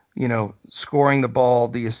 scoring the ball,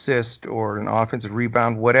 the assist, or an offensive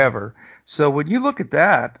rebound, whatever. So when you look at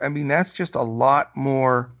that, I mean, that's just a lot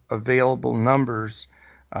more available numbers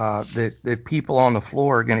that people on the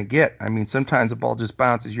floor are going to get. I mean, sometimes the ball just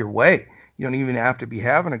bounces your way. You don't even have to be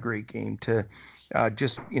having a great game to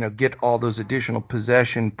just get all those additional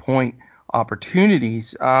possession point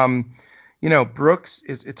opportunities. Brooks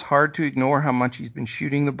it's hard to ignore how much he's been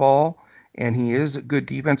shooting the ball, and he is a good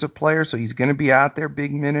defensive player, so he's going to be out there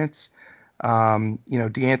big minutes.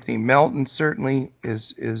 DeAnthony Melton certainly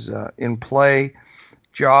is in play.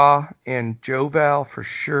 Ja and Joe Val for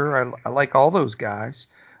sure. I like all those guys.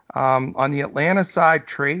 On the Atlanta side,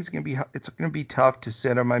 Trae's going to be tough to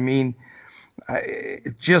sit him. I mean,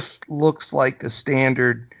 it just looks like the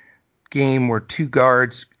standard game where 2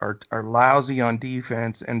 guards are lousy on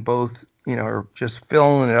defense and both, are just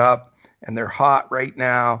filling it up, and they're hot right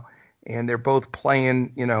now, and they're both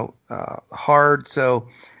playing, hard. So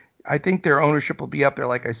I think their ownership will be up there,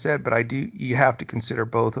 like I said, but you have to consider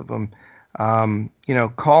both of them.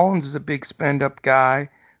 Collins is a big spend up guy,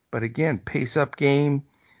 but again, pace up game,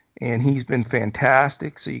 and he's been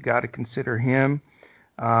fantastic, so you got to consider him.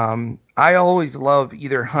 I always love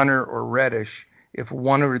either Hunter or Reddish if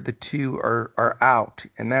one or the two are out,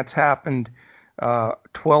 and that's happened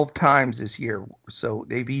 12 times this year. So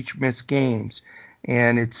they've each missed games,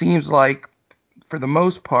 and it seems like for the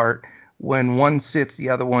most part, when one sits, the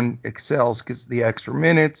other one excels because the extra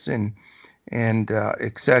minutes and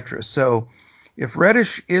etc. So if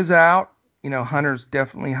Reddish is out, Hunter's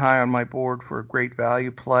definitely high on my board for a great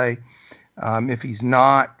value play. If he's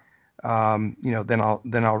not, then I'll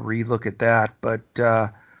relook at that. But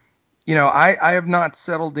I have not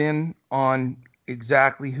settled in on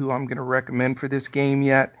exactly who I'm going to recommend for this game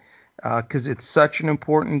yet, because it's such an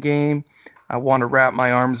important game. I want to wrap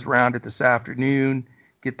my arms around it this afternoon,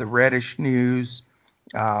 get the Reddish news.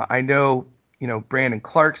 I know, Brandon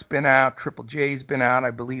Clark's been out, Triple J's been out.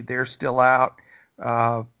 I believe they're still out,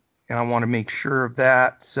 and I want to make sure of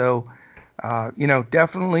that. So,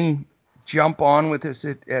 definitely jump on with us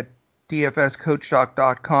at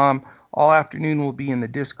dfscoachtalk.com. All afternoon we'll be in the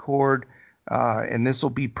Discord, and this will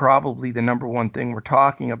be probably the number one thing we're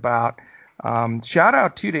talking about. Shout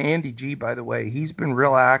out to Andy G, by the way. He's been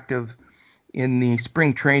real active in the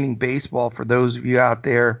spring training baseball for those of you out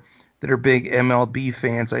there that are big MLB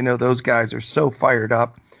fans. I know those guys are so fired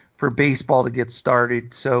up for baseball to get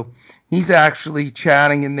started. So he's actually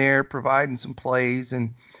chatting in there, providing some plays,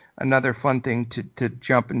 and another fun thing to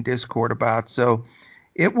jump in Discord about. So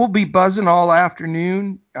it will be buzzing all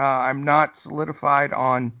afternoon. I'm not solidified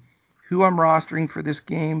on who I'm rostering for this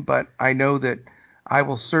game, but I know that I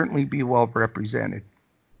will certainly be well represented.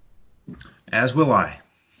 As will I.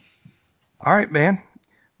 All right, man.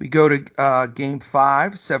 We go to Game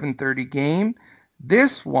 5, 7:30 game.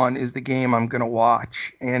 This one is the game I'm going to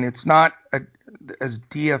watch, and it's not as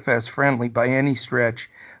DFS friendly by any stretch,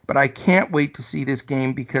 but I can't wait to see this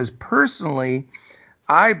game because personally,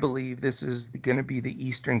 I believe this is going to be the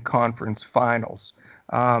Eastern Conference Finals,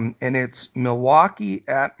 and it's Milwaukee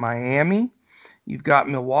at Miami. You've got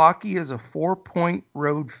Milwaukee as a 4-point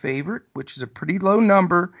road favorite, which is a pretty low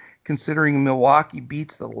number considering Milwaukee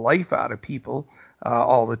beats the life out of people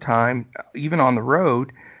all the time, even on the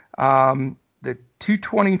road. The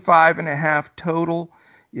 225.5 total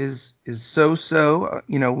is so-so.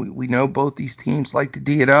 We know both these teams like to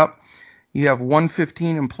D it up. You have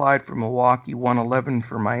 115 implied for Milwaukee, 111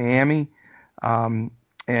 for Miami.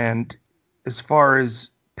 And as far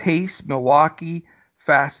as pace, Milwaukee,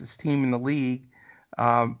 fastest team in the league,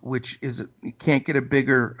 which is you can't get a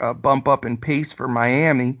bigger bump up in pace for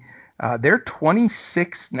Miami. They're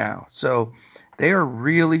 26 now, so they are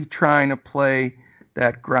really trying to play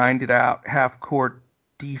that grinded out half-court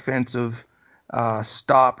defensive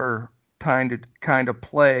stopper kind of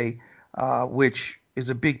play, which is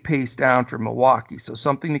a big pace down for Milwaukee. So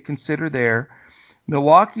something to consider there.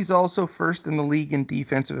 Milwaukee's also first in the league in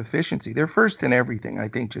defensive efficiency. They're first in everything, I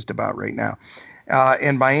think, just about right now.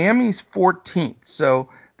 And Miami's 14th. So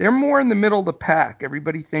they're more in the middle of the pack.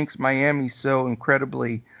 Everybody thinks Miami's so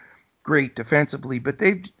incredibly great defensively, but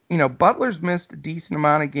Butler's missed a decent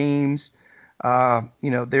amount of games.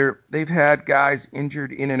 They've had guys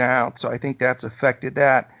injured in and out, so I think that's affected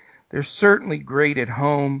that. They're certainly great at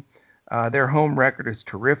home. Their home record is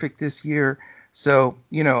terrific this year. So,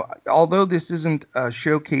 although this isn't a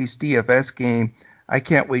showcase DFS game, I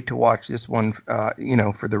can't wait to watch this one,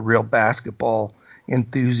 for the real basketball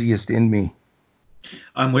enthusiast in me.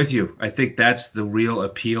 I'm with you. I think that's the real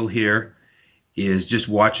appeal here, is just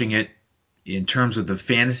watching it. In terms of the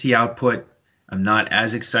fantasy output, I'm not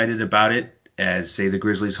as excited about it as, say, the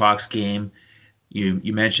Grizzlies-Hawks game.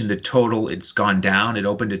 You mentioned the total. It's gone down. It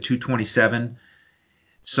opened at 227.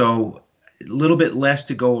 So a little bit less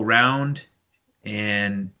to go around.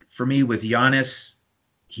 And for me, with Giannis,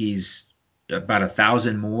 he's about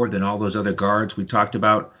 1,000 more than all those other guards we talked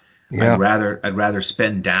about. Yeah. I'd rather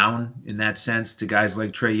spend down in that sense to guys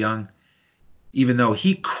like Trae Young, even though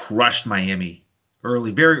he crushed Miami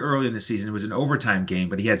very early in the season. It was an overtime game,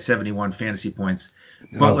 but he had 71 fantasy points.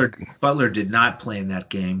 Butler did not play in that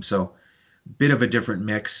game, so bit of a different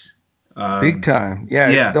mix. Big time.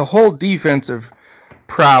 Yeah. The whole defensive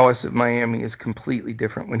prowess of Miami is completely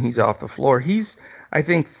different when he's off the floor. He's, I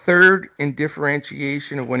think, third in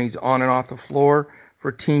differentiation of when he's on and off the floor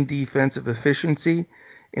for team defensive efficiency.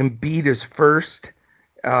 Embiid is first,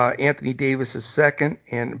 Anthony Davis is second,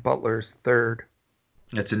 and Butler is third.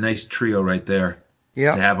 That's a nice trio right there.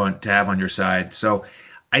 Yeah. To have on your side. So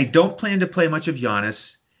I don't plan to play much of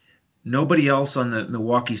Giannis. Nobody else on the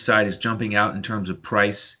Milwaukee side is jumping out in terms of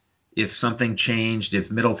price. If something changed, if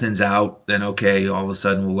Middleton's out, then okay, all of a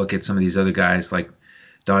sudden we'll look at some of these other guys like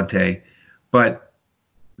Dante. But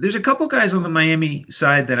there's a couple guys on the Miami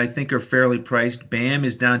side that I think are fairly priced. Bam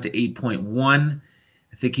is down to 8.1.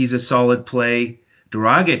 I think he's a solid play.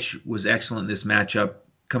 Dragic was excellent in this matchup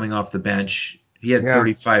coming off the bench. He had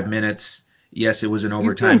 35 minutes. Yes, it was an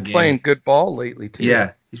overtime game. He's been playing good ball lately, too.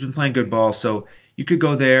 Yeah, he's been playing good ball. So you could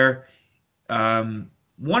go there.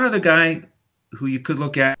 One other guy who you could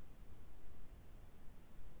look at,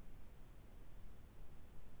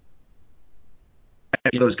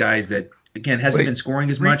 those guys that again hasn't Wait, been scoring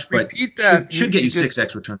as much, but repeat that. should get you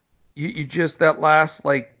 6x return. You just that last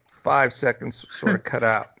like 5 seconds sort of cut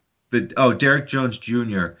out. Derek Jones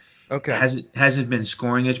Jr. Okay. hasn't been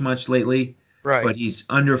scoring as much lately, Right. but he's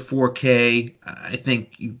under 4K. I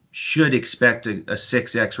think you should expect a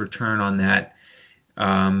 6x return on that,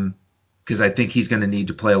 because I think he's going to need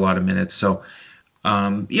to play a lot of minutes. So,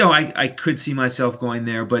 I could see myself going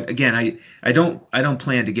there, but again, I don't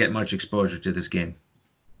plan to get much exposure to this game.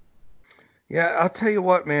 Yeah, I'll tell you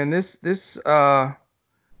what, man. This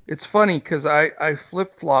it's funny because I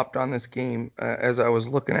flip flopped on this game as I was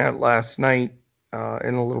looking at it last night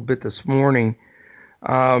and a little bit this morning.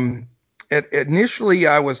 Um, Initially,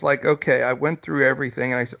 I was like, okay, I went through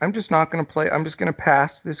everything, and I said, I'm just not going to play. I'm just going to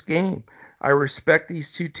pass this game. I respect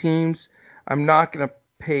these two teams. I'm not going to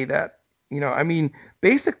pay that. I mean,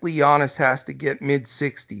 basically, Giannis has to get mid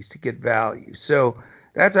 60s to get value. So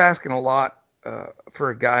that's asking a lot for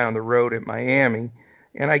a guy on the road at Miami.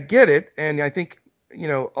 And I get it. And I think,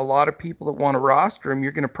 a lot of people that want to roster him,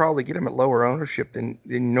 you're going to probably get him at lower ownership than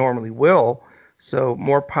you normally will. So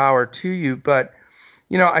more power to you. But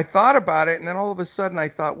I thought about it, and then all of a sudden I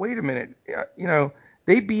thought, wait a minute,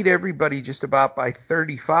 they beat everybody just about by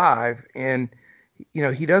 35, and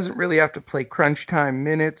he doesn't really have to play crunch time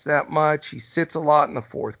minutes that much. He sits a lot in the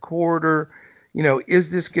fourth quarter. Is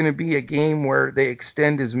this going to be a game where they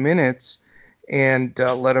extend his minutes and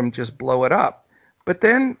let him just blow it up? But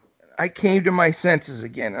then I came to my senses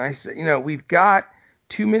again, and I said, we've got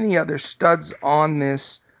too many other studs on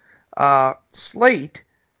this slate.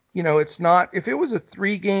 It's not, if it was a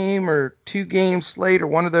 3-game or 2-game slate or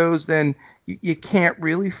one of those, then you can't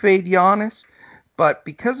really fade Giannis. But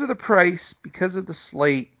because of the price, because of the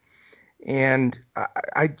slate, and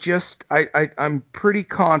I'm pretty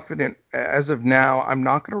confident as of now, I'm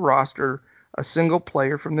not going to roster a single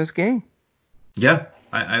player from this game. Yeah,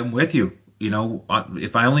 I'm with you.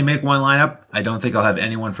 If I only make one lineup, I don't think I'll have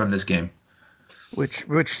anyone from this game.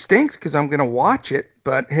 Which stinks because I'm gonna watch it,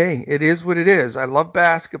 but hey, it is what it is. I love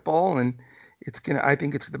basketball, and I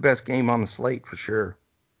think it's the best game on the slate for sure.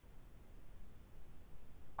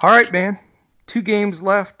 All right, man. 2 games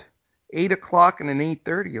left, 8 o'clock and an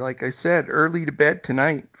 8:30. Like I said, early to bed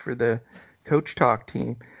tonight for the Coach Talk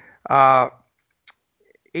team. Uh,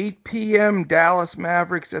 8 p.m. Dallas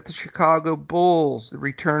Mavericks at the Chicago Bulls. The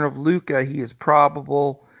return of Luka. He is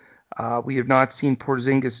probable. We have not seen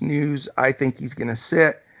Porzingis news. I think he's going to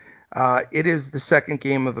sit. It is the second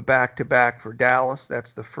game of a back-to-back for Dallas.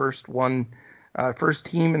 That's the first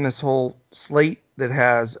team in this whole slate that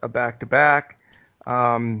has a back-to-back.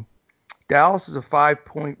 Dallas is a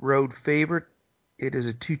 5-point road favorite. It is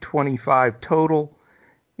a 225 total.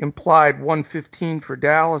 Implied 115 for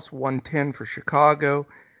Dallas, 110 for Chicago.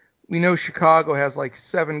 We know Chicago has like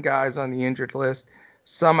 7 guys on the injured list.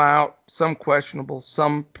 Some out, some questionable,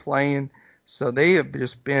 some playing. So they have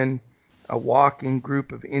just been a walking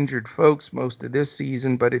group of injured folks most of this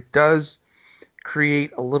season, but it does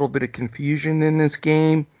create a little bit of confusion in this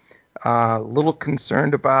game. A little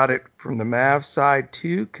concerned about it from the Mavs side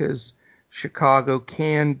too, because Chicago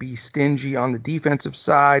can be stingy on the defensive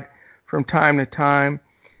side from time to time.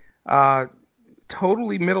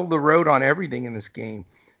 Totally middle of the road on everything in this game.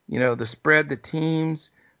 The spread, the teams,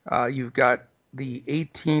 you've got the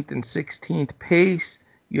 18th and 16th pace.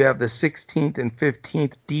 You have the 16th and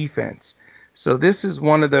 15th defense. So this is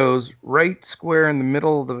one of those right square in the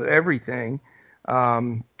middle of everything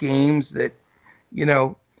games that,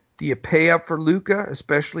 do you pay up for Luka,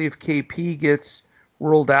 especially if KP gets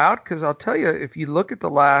ruled out? Because I'll tell you, if you look at the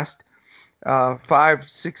last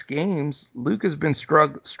 5-6 games, Luka's been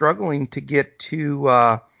struggling to get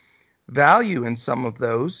to value in some of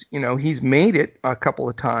those. He's made it a couple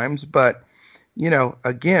of times, but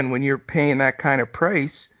again, when you're paying that kind of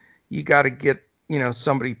price, you got to get,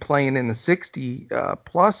 somebody playing in the 60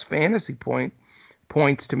 plus fantasy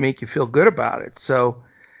points to make you feel good about it. So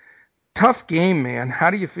tough game, man. How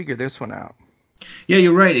do you figure this one out? Yeah,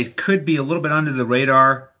 you're right. It could be a little bit under the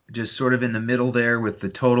radar, just sort of in the middle there with the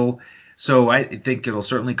total. So I think it'll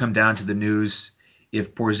certainly come down to the news.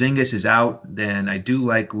 If Porzingis is out, then I do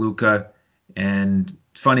like Luka. And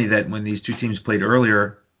funny that when these two teams played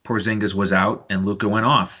earlier, Porzingis was out and Luka went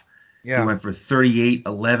off. Yeah. He went for 38,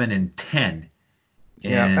 11, and 10.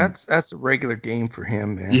 Yeah, that's a regular game for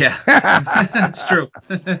him, man. Yeah, that's true.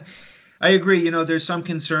 I agree. There's some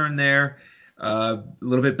concern there. A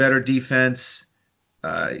little bit better defense.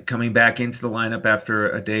 Coming back into the lineup after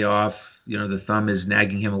a day off. The thumb is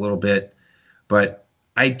nagging him a little bit. But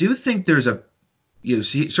I do think there's a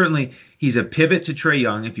certainly he's a pivot to Trae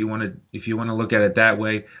Young if you want to look at it that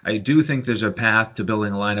way. I do think there's a path to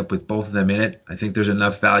building a lineup with both of them in it. I think there's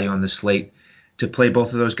enough value on the slate to play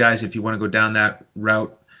both of those guys if you want to go down that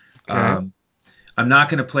route. Okay. I'm not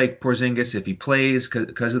going to play Porzingis if he plays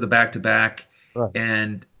because of the back-to-back, Right.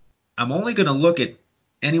 and I'm only going to look at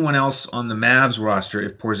anyone else on the Mavs roster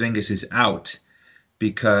if Porzingis is out,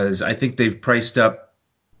 because I think they've priced up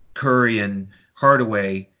Curry and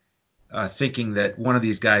Hardaway, thinking that one of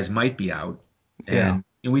these guys might be out. Yeah.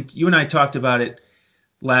 And you and I talked about it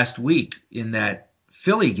last week in that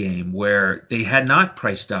Philly game where they had not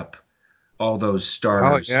priced up all those Oh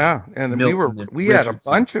starters, yeah, and Milton and we had a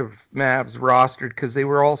Richardson. bunch of Mavs rostered because they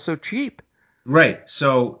were all so cheap. Right.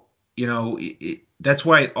 So, that's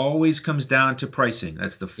why it always comes down to pricing.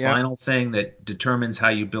 That's the Yeah. final thing that determines how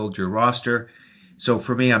you build your roster. So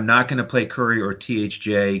for me, I'm not going to play Curry or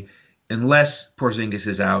THJ unless Porzingis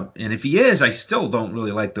is out. And if he is, I still don't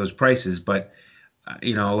really like those prices, but I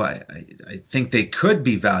think they could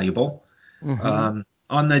be valuable. Hmm.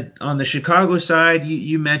 On the Chicago side,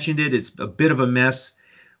 you mentioned it. It's a bit of a mess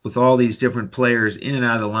with all these different players in and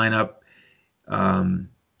out of the lineup.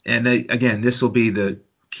 Again, this will be the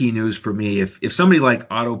key news for me. If somebody like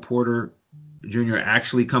Otto Porter Jr.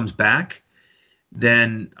 actually comes back,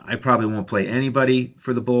 then I probably won't play anybody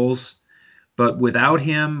for the Bulls. But without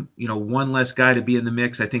him, one less guy to be in the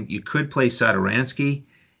mix, I think you could play Satoransky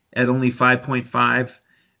at only 5.5.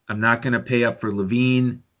 I'm not going to pay up for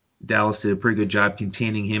Levine. Dallas did a pretty good job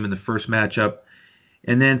containing him in the first matchup.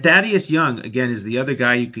 And then Thaddeus Young, again, is the other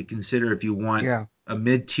guy you could consider if you want Yeah. a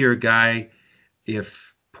mid-tier guy.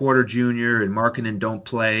 If Porter Jr. and Markkanen don't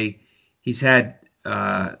play, he's had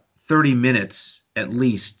 30 minutes at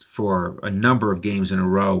least for a number of games in a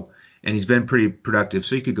row, and he's been pretty productive.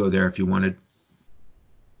 So you could go there if you wanted.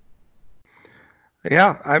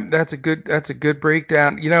 Yeah, that's a good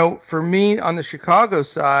breakdown. For me on the Chicago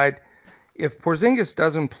side, if Porzingis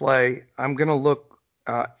doesn't play, I'm gonna look,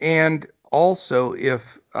 and also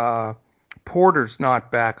if Porter's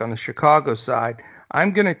not back on the Chicago side,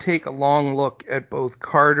 I'm gonna take a long look at both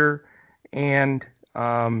Carter and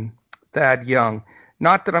Thad Young.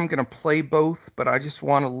 Not that I'm gonna play both, but I just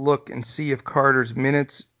want to look and see if Carter's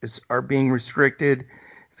minutes are being restricted,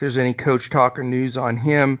 if there's any coach talk or news on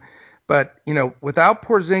him. But without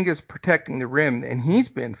Porzingis protecting the rim, and he's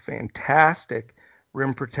been fantastic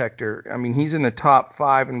rim protector. I mean, he's in the top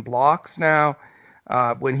 5 in blocks now.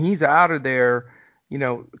 When he's out of there,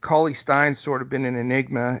 Cauley Stein's sort of been an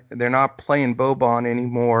enigma. They're not playing Boban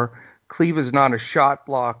anymore. Cleave's not a shot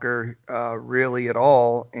blocker really at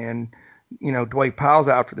all, and Dwight Powell's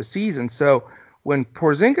out for the season. So when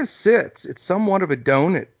Porzingis sits, it's somewhat of a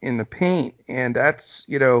donut in the paint, and that's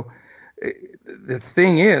the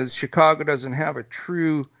thing is, Chicago doesn't have a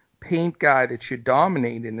true paint guy that should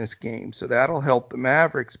dominate in this game, so that'll help the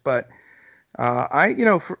Mavericks. But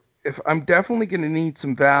if I'm definitely going to need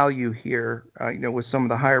some value here, with some of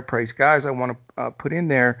the higher priced guys I want to put in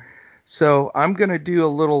there. So I'm going to do a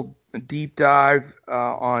little deep dive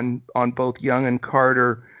on both Young and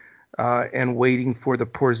Carter, and waiting for the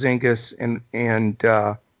Porzingis and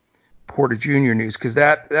Porter Jr. news, because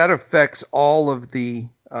that affects all of the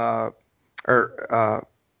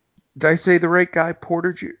did I say the right guy?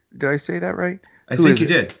 Did I say that right? I Who think is you it?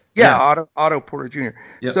 did. Yeah, Yeah. Otto Porter Jr.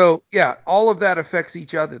 Yep. So yeah, all of that affects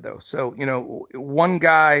each other though. So one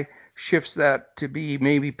guy shifts that to be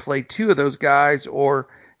maybe play two of those guys, or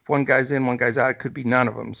if one guy's in, one guy's out, it could be none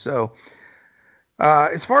of them. So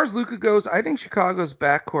as far as Luka goes, I think Chicago's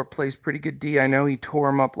backcourt plays pretty good D. I know he tore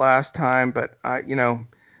him up last time, but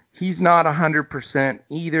he's not 100%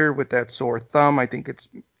 either with that sore thumb. I think it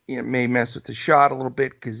may mess with the shot a little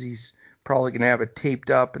bit because he's probably going to have it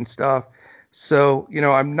taped up and stuff. So,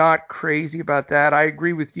 I'm not crazy about that. I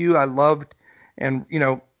agree with you. I loved and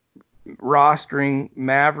rostering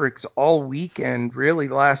Mavericks all weekend, really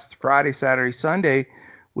last Friday, Saturday, Sunday,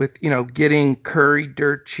 with getting Curry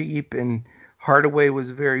dirt cheap, and Hardaway was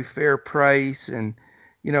a very fair price, and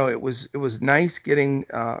it was nice getting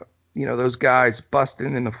those guys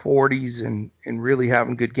busting in the 40s and really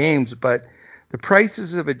having good games. But the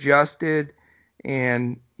prices have adjusted,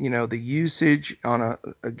 and the usage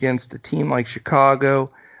against a team like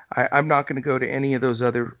Chicago, I'm not going to go to any of those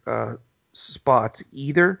other spots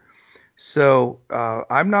either. So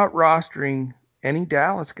I'm not rostering any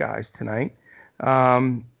Dallas guys tonight.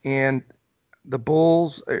 And the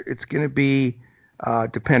Bulls, it's going to be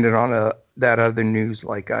dependent on that other news,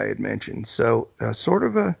 like I had mentioned. So sort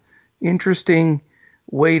of a interesting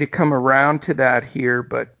way to come around to that here,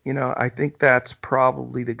 but I think that's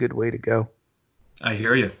probably the good way to go. I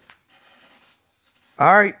hear you.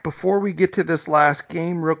 All right, before we get to this last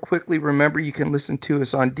game, real quickly, remember you can listen to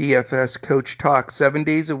us on DFS Coach Talk 7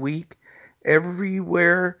 days a week,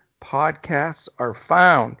 everywhere podcasts are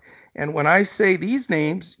found. And when I say these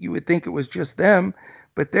names, you would think it was just them,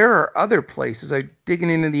 but there are other places. I'm digging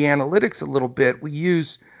into the analytics a little bit. We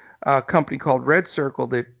use a company called Red Circle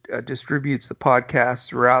that distributes the podcast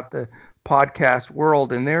throughout the podcast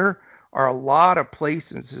world, and there are a lot of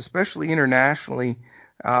places, especially internationally,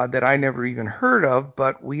 that I never even heard of,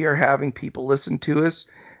 but we are having people listen to us.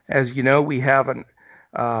 As you know, we have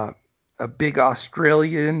a big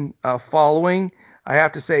Australian following. I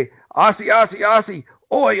have to say, Aussie, Aussie, Aussie,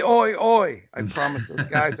 oi, oi, oi. I promised those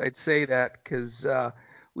guys I'd say that because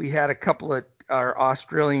we had a couple of our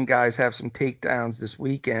Australian guys have some takedowns this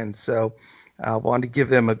weekend, so I wanted to give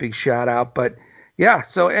them a big shout out. But yeah,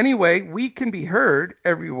 so anyway, we can be heard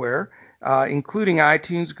everywhere, including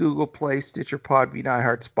iTunes, Google Play, Stitcher, Podbean,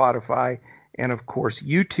 iHeart, Spotify, and of course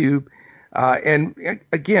YouTube. And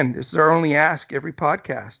again, this is our only ask every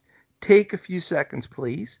podcast. Take a few seconds,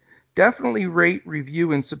 please. Definitely rate,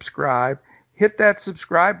 review, and subscribe. Hit that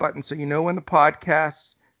subscribe button so you know when the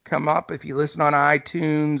podcasts come up. If you listen on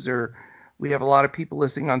iTunes, or we have a lot of people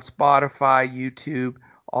listening on Spotify, YouTube,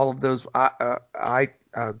 all of those,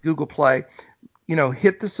 Google Play,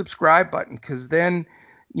 hit the subscribe button, because then,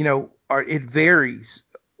 it varies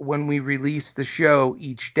when we release the show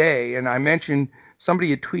each day. And I mentioned somebody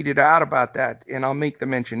had tweeted out about that, and I'll make the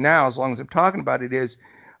mention now as long as I'm talking about it, is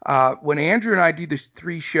when Andrew and I do the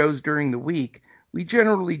 3 shows during the week, we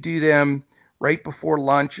generally do them right before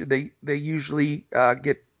lunch. They usually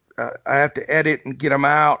get I have to edit and get them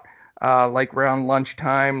out like around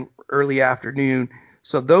lunchtime, early afternoon.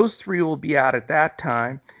 So those 3 will be out at that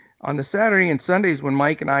time. On the Saturday and Sundays when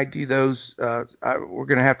Mike and I do those, we're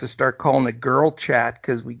going to have to start calling it girl chat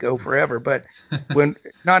because we go forever. But when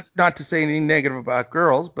not to say anything negative about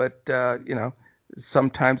girls, but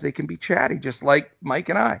sometimes they can be chatty, just like Mike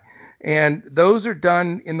and I. And those are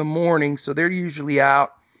done in the morning, so they're usually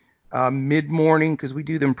out mid-morning because we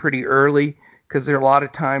do them pretty early, because there are a lot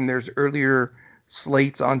of time there's earlier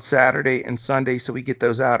slates on Saturday and Sunday, so we get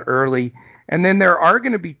those out early. And then there are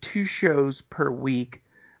going to be 2 shows per week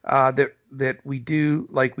that we do,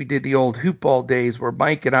 like we did the old Hoop Ball days, where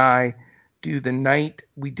Mike and I do the night.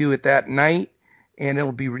 We do it that night, and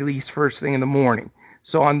it'll be released first thing in the morning.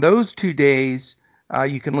 So on those 2 days,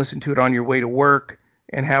 you can listen to it on your way to work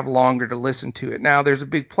and have longer to listen to it. Now, there's a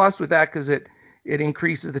big plus with that because it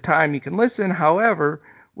increases the time you can listen. However,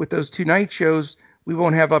 with those 2 night shows, we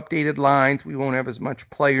won't have updated lines. We won't have as much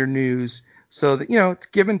player news. So that, it's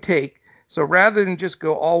give and take. So rather than just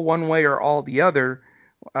go all one way or all the other,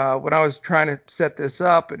 when I was trying to set this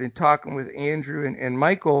up and in talking with Andrew and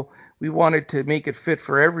Michael, we wanted to make it fit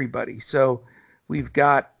for everybody. So we've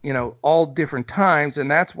got, all different times,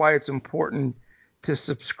 and that's why it's important to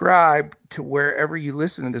subscribe to wherever you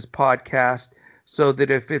listen to this podcast, so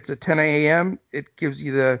that if it's at 10 a.m., it gives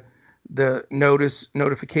you the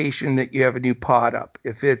notification that you have a new pod up.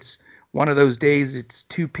 If it's one of those days, it's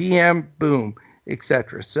 2 p.m., boom,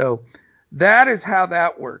 etc. So that is how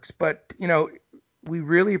that works. But, we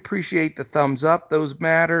really appreciate the thumbs up. Those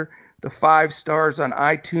matter. The 5 stars on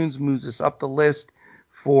iTunes moves us up the list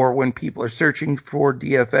for when people are searching for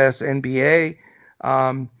DFS NBA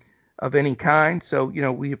of any kind. So,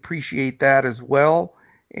 we appreciate that as well.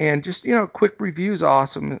 And just, quick reviews,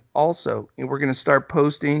 awesome also. And we're going to start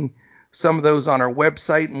posting some of those on our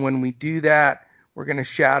website. And when we do that, we're going to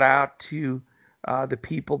shout out to the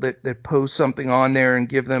people that post something on there and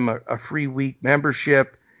give them a free week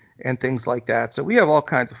membership and things like that. So we have all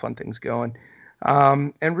kinds of fun things going.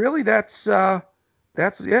 And really that's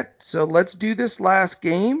it. So let's do this last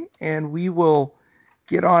game, and we will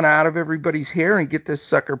get on out of everybody's hair and get this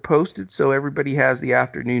sucker posted so everybody has the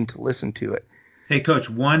afternoon to listen to it. Hey,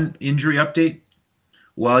 Coach, one injury update.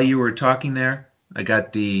 While you were talking there, I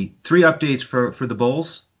got the 3 updates for the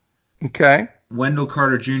Bulls. Okay. Wendell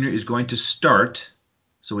Carter Jr. is going to start,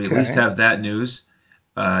 so we at least have that news.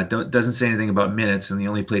 Doesn't say anything about minutes, and he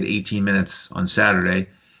only played 18 minutes on Saturday.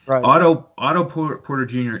 Right. Otto Porter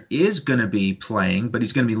Jr. is going to be playing, but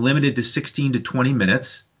he's going to be limited to 16 to 20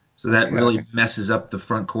 minutes, so that really messes up the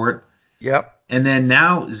front court. Yep. And then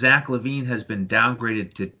now Zach LaVine has been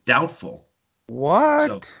downgraded to doubtful.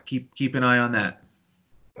 What? So keep an eye on that.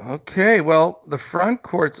 Okay, well, the front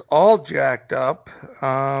court's all jacked up.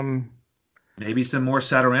 Maybe some more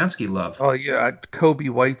Satoransky love. Oh, yeah, Kobe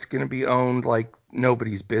White's going to be owned like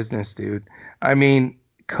nobody's business, dude. I mean,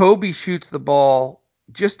 Kobe shoots the ball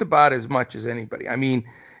just about as much as anybody. I mean,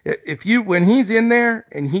 when he's in there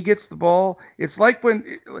and he gets the ball, it's like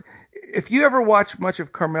if you ever watch much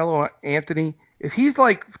of Carmelo Anthony if he's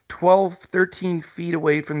like 12, 13 feet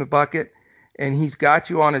away from the bucket and he's got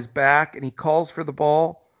you on his back and he calls for the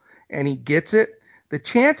ball and he gets it, the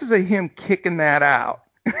chances of him kicking that out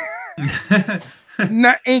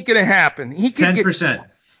ain't gonna happen. He could 10%.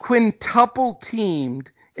 get quintuple teamed,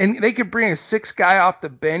 and they could bring a sixth guy off the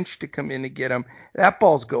bench to come in to get him. That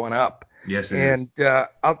ball's going up. Yes, it is. And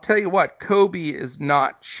I'll tell you what, Kobe is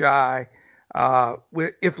not shy.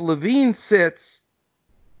 If Levine sits,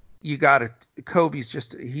 you got to.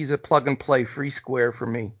 He's a plug and play free square for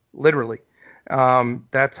me, literally.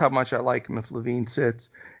 That's how much I like him if Levine sits.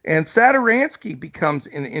 And Satoransky becomes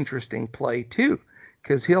an interesting play too,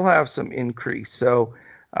 because he'll have some increase. So,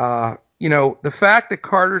 the fact that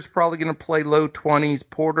Carter's probably going to play low 20s,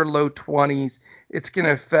 Porter low 20s, it's going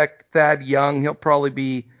to affect Thad Young. He'll probably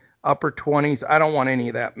be upper 20s. I don't want any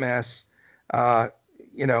of that mess.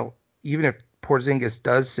 Even if Porzingis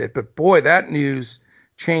does sit. But boy, that news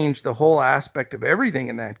changed the whole aspect of everything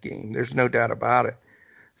in that game. There's no doubt about it.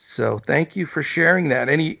 So thank you for sharing that.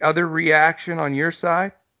 Any other reaction on your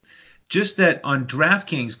side? Just that on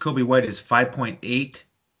DraftKings, Kobe White is 5.8.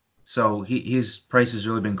 So his price has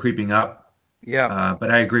really been creeping up. Yeah.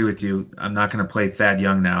 But I agree with you. I'm not going to play Thad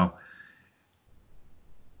Young now.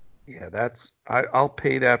 Yeah, I'll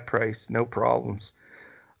pay that price. No problems.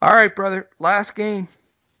 All right, brother. Last game.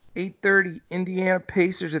 8:30, Indiana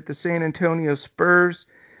Pacers at the San Antonio Spurs.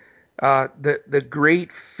 The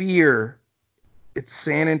great fear, it's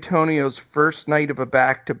San Antonio's first night of a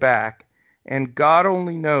back-to-back, and God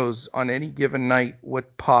only knows on any given night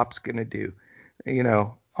what Pop's going to do.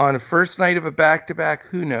 On the first night of a back-to-back,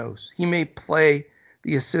 who knows? He may play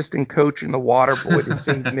the assistant coach and the water boy to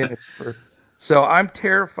save minutes for. So I'm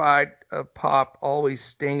terrified of Pop always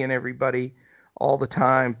stinging everybody all the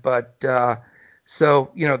time, but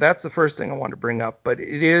so, that's the first thing I want to bring up. But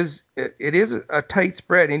it is a tight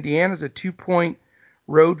spread. Indiana's a 2-point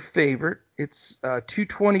road favorite. It's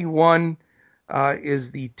 221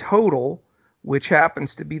 is the total, which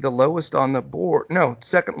happens to be the lowest on the board. No,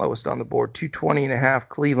 second lowest on the board, 220.5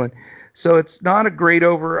 Cleveland. So it's not a great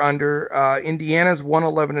over-under. Indiana's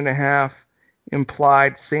 111.5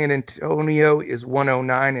 implied. San Antonio is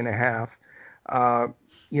 109.5.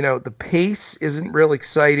 The pace isn't real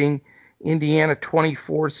exciting. Indiana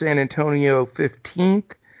 24, San Antonio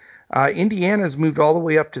 15th. Indiana's moved all the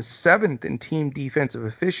way up to 7th in team defensive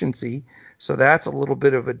efficiency, so that's a little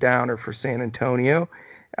bit of a downer for San Antonio.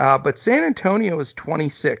 But San Antonio is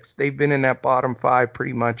 26th. They've been in that bottom 5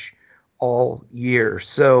 pretty much all year.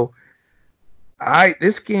 So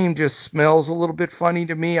this game just smells a little bit funny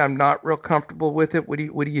to me. I'm not real comfortable with it. What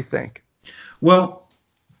do you think? Well,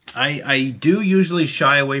 I do usually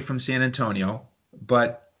shy away from San Antonio,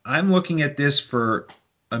 but I'm looking at this for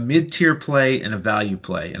a mid-tier play and a value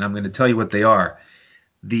play, and I'm going to tell you what they are.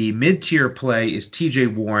 The mid-tier play is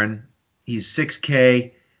TJ Warren. He's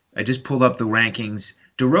 6K. I just pulled up the rankings.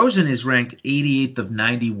 DeRozan is ranked 88th of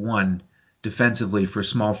 91 defensively for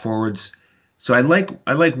small forwards. So I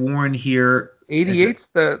like Warren here. 88's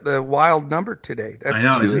the wild number today. That's I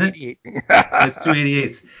know, isn't it? That's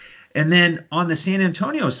 288s. And then on the San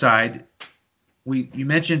Antonio side, you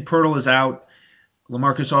mentioned Pirtle is out.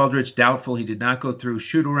 LaMarcus Aldridge, doubtful. He did not go through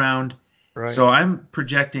shoot around. Right. So I'm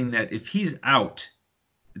projecting that if he's out,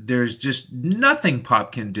 there's just nothing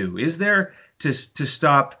Pop can do. Is there to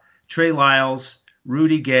stop Trey Lyles,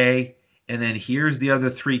 Rudy Gay, and then here's the other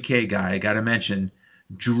 3K guy I got to mention,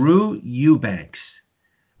 Drew Eubanks.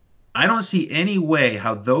 I don't see any way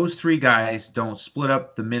how those three guys don't split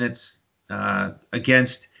up the minutes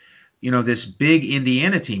against this big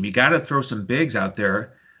Indiana team. You got to throw some bigs out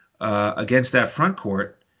there against that front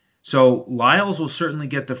court. So Lyles will certainly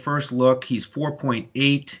get the first look. He's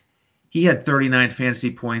 4.8. He had 39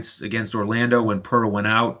 fantasy points against Orlando when Pirtle went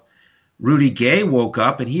out. Rudy Gay woke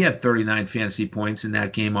up, and he had 39 fantasy points in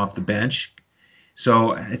that game off the bench.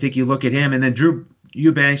 So I think you look at him, and then Drew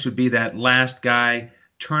Eubanks would be that last guy,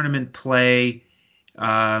 tournament play.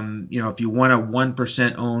 If you want a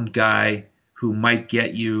 1% owned guy who might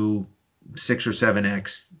get you 6 or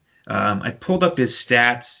 7x. I pulled up his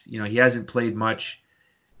stats. He hasn't played much,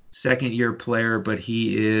 second-year player, but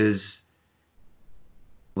he is,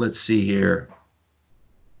 let's see here.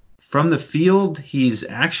 From the field, he's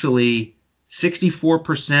actually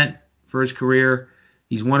 64% for his career.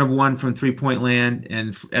 He's 1 of 1 from three-point land,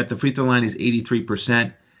 and at the free throw line, he's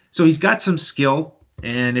 83%. So he's got some skill,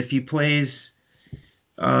 and if he plays,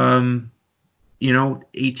 18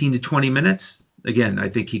 to 20 minutes, again, I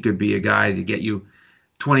think he could be a guy to get you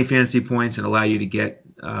 20 fantasy points and allow you to get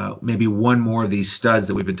maybe one more of these studs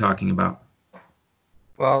that we've been talking about.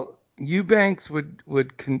 Well, Eubanks would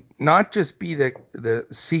not just be the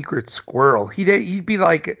secret squirrel. He'd be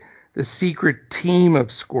like the secret team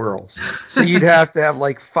of squirrels. So you'd have to have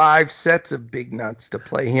like 5 sets of big nuts to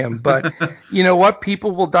play him. But you know what?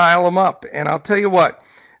 People will dial him up. And I'll tell you what,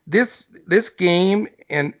 this game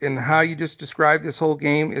and how you just described this whole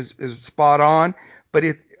game is spot on. But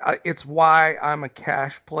it's why I'm a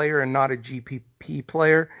cash player and not a GPP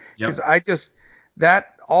player, because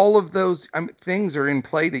that all of those things are in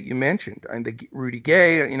play that you mentioned. And the Rudy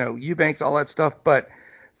Gay, Eubanks, all that stuff. But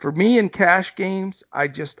for me in cash games, I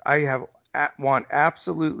want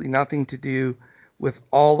absolutely nothing to do with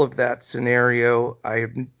all of that scenario.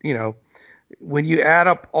 When you add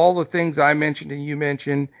up all the things I mentioned and you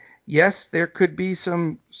mentioned, yes, there could be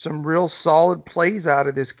some real solid plays out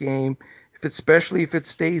of this game, especially if it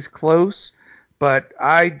stays close. But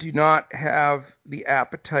I do not have the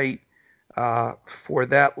appetite for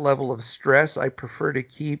that level of stress. I prefer to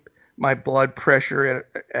keep my blood pressure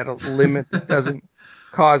at a limit that doesn't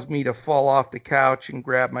cause me to fall off the couch and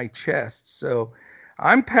grab my chest. So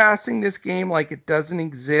I'm passing this game like it doesn't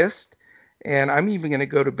exist, and I'm even going to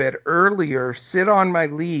go to bed earlier, sit on my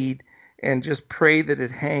lead, and just pray that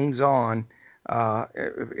it hangs on,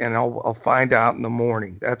 and I'll find out in the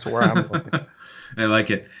morning. That's where I'm looking. I like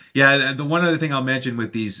it. Yeah, the one other thing I'll mention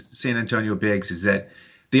with these San Antonio Bigs is that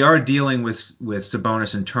they are dealing with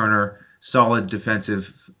Sabonis and Turner, solid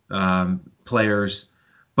defensive players.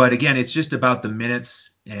 But again, it's just about the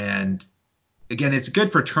minutes. And again, it's good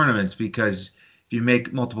for tournaments because if you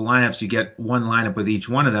make multiple lineups, you get one lineup with each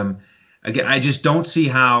one of them. Again, I just don't see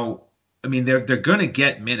how. I mean, they're going to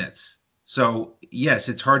get minutes. So yes,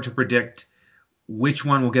 it's hard to predict which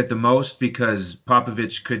one will get the most because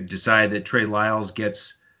Popovich could decide that Trey Lyles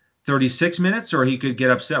gets 36 minutes, or he could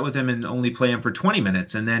get upset with him and only play him for 20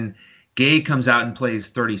 minutes. And then Gay comes out and plays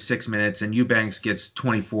 36 minutes and Eubanks gets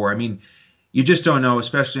 24. I mean, you just don't know,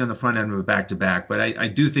 especially on the front end of a back-to-back. But I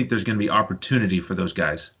do think there's going to be opportunity for those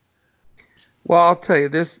guys. Well, I'll tell you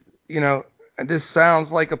this, this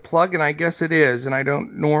sounds like a plug, and I guess it is. And I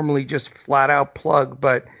don't normally just flat out plug,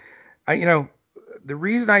 but the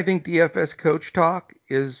reason I think DFS Coach Talk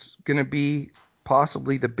is going to be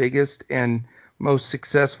possibly the biggest and most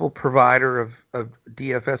successful provider of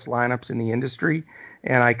DFS lineups in the industry,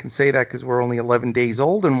 and I can say that because we're only 11 days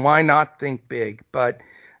old, and why not think big? But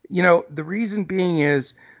the reason being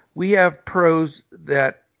is we have pros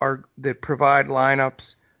that provide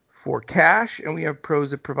lineups for cash, and we have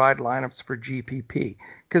pros that provide lineups for GPP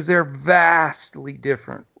because they're vastly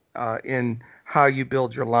different in how you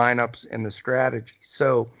build your lineups and the strategy.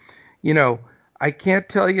 So, I can't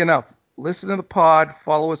tell you enough. Listen to the pod.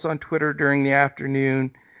 Follow us on Twitter during the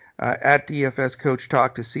afternoon at DFS Coach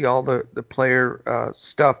Talk to see all the player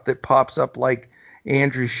stuff that pops up, like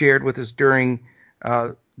Andrew shared with us during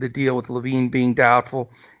the deal with Levine being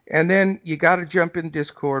doubtful. And then you got to jump in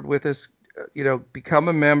Discord with us. Become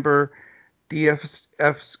a member.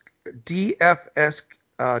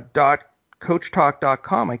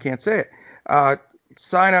 DFS.coachtalk.com. I can't say it.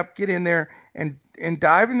 Sign up, get in there, and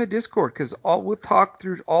dive in the Discord, because we'll talk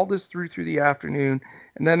through all this through the afternoon,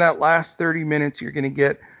 and then that last 30 minutes you're going to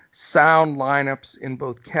get sound lineups in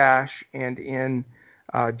both cash and in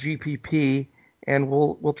GPP, and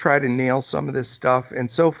we'll try to nail some of this stuff.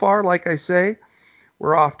 And so far, like I say,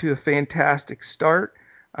 we're off to a fantastic start.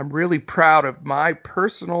 I'm really proud of my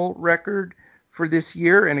personal record for this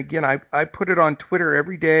year, and again, I put it on Twitter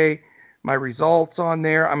every day, my results on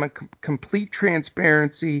there. I'm a complete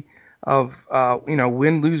transparency of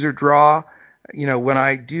win, lose, or draw. When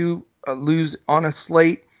I do lose on a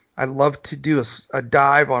slate, I love to do a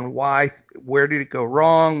dive on where did it go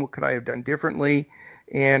wrong, what could I have done differently.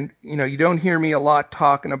 And you don't hear me a lot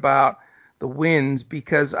talking about the wins,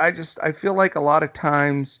 because I feel like a lot of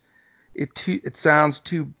times it sounds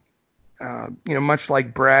too much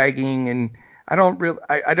like bragging, and I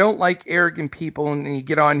don't like arrogant people, and you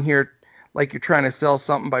get on here like you're trying to sell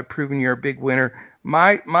something by proving you're a big winner.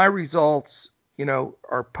 My results,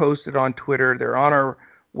 are posted on Twitter. They're on our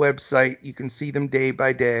website. You can see them day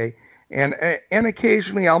by day, and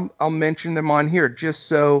occasionally I'll mention them on here, just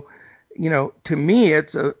so to me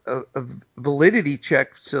it's a validity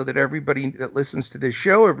check, so that everybody that listens to this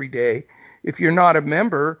show every day, if you're not a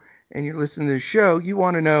member and you're listening to the show, you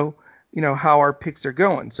want to know how our picks are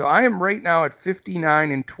going. So I am right now at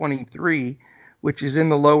 59-23, which is in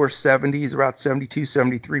the lower 70s, about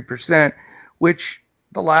 72-73%, which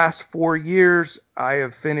the last 4 years I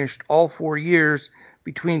have finished all 4 years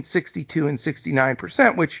between 62 and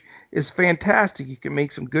 69%, which is fantastic. You can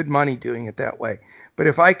make some good money doing it that way. But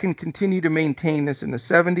if I can continue to maintain this in the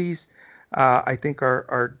 70s, I think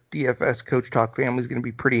our DFS Coach Talk family is going to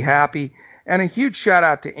be pretty happy. And a huge shout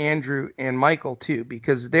out to Andrew and Michael too,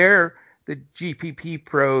 because they're the GPP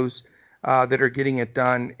pros that are getting it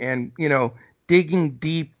done, and digging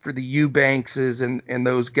deep for the Eubankses and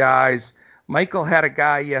those guys. Michael had a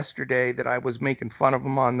guy yesterday that I was making fun of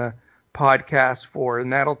him on the podcast for,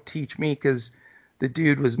 and that'll teach me, because the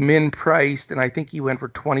dude was min priced, and I think he went for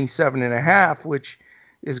 27.5, which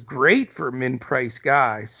is great for a min price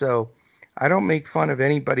guy. So I don't make fun of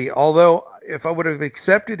anybody. Although if I would have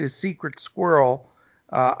accepted his secret squirrel,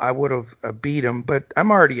 I would have beat him. But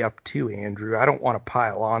I'm already up 2, Andrew. I don't want to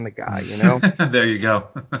pile on the guy, There you go.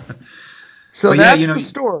 So that's the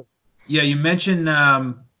story. Yeah, you mentioned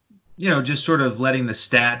just sort of letting the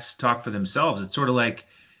stats talk for themselves. It's sort of like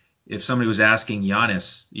if somebody was asking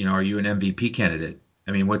Giannis, are you an MVP candidate?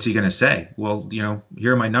 I mean, what's he going to say? Well,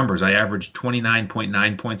 here are my numbers. I average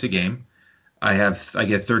 29.9 points a game. I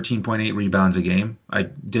get 13.8 rebounds a game. I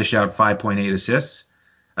dish out 5.8 assists.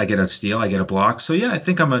 I get a steal. I get a block. So, yeah, I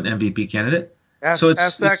think I'm an MVP candidate. Ask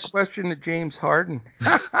that question to James Harden.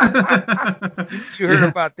 You heard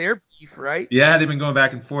about their beef, right? Yeah, they've been going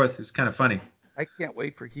back and forth. It's kind of funny. I can't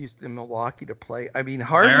wait for Houston and Milwaukee to play. I mean,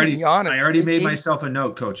 Harden and Giannis. I already made myself a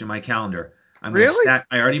note, Coach, in my calendar. Really?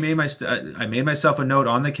 I made myself a note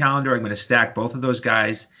on the calendar. I'm going to stack both of those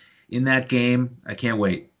guys in that game. I can't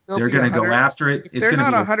wait. They're going to go after it. If they're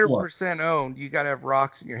not 100% owned, you got to have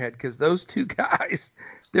rocks in your head, because those two guys,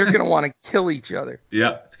 they're going to want to kill each other.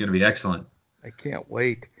 Yeah, it's going to be excellent. I can't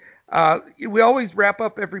wait. We always wrap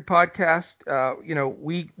up every podcast.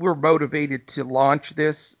 We're motivated to launch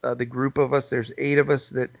this. The group of us, there's 8 of us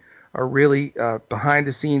that are really behind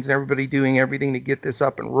the scenes, and everybody doing everything to get this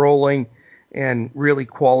up and rolling, and really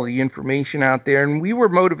quality information out there. And we were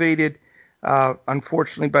motivated,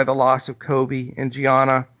 unfortunately, by the loss of Kobe and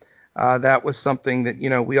Gianna. That was something that,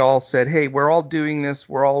 we all said, hey, we're all doing this.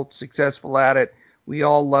 We're all successful at it. We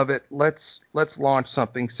all love it. Let's launch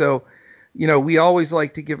something. So, we always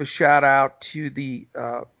like to give a shout out to the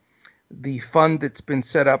fund that's been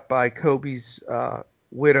set up by Kobe's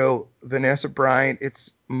widow, Vanessa Bryant.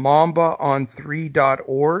 It's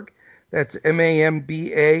mambaon3.org. That's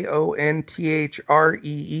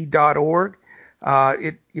MAMBAONTHREE.org.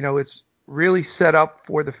 It's really set up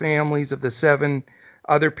for the families of the 7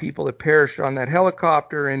 other people that perished on that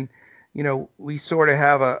helicopter. And, we sort of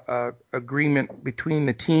have a agreement between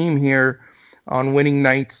the team here on winning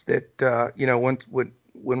nights that,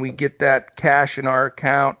 when we get that cash in our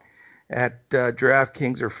account at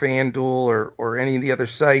DraftKings or FanDuel or any of the other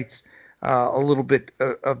sites, a little bit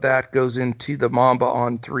of that goes into the Mamba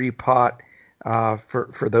on 3 pot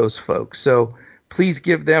for those folks. So please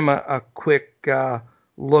give them a quick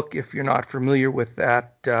look if you're not familiar with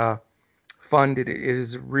that fund. It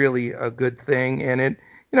is really a good thing, and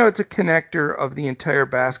it's a connector of the entire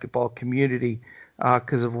basketball community,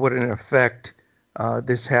 because of what an effect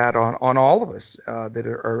this had on all of us that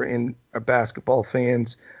are in basketball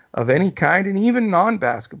fans of any kind, and even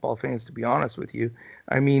non-basketball fans, to be honest with you.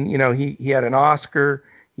 I mean, he had an Oscar.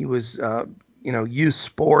 He was, youth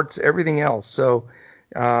sports, everything else. So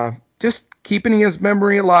just keeping his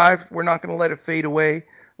memory alive. We're not going to let it fade away.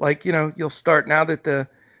 Like, you'll start now that the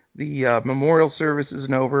memorial service is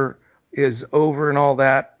over and all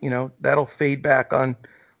that, that'll fade back on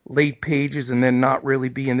late pages and then not really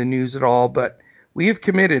be in the news at all. But we have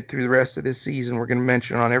committed through the rest of this season. We're going to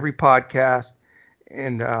mention on every podcast,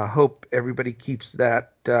 and hope everybody keeps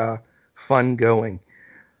that fun going.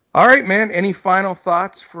 All right, man. Any final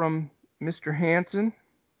thoughts from Mr. Hansen?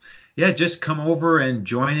 Yeah, just come over and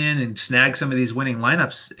join in and snag some of these winning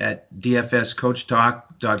lineups at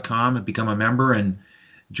dfscoachtalk.com and become a member and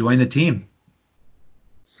join the team.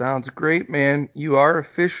 Sounds great, man. You are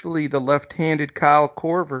officially the left-handed Kyle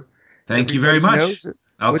Korver. Thank you very much. Knows it.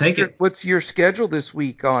 I'll take it. What's your schedule this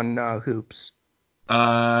week on Hoops?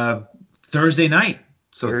 Thursday night.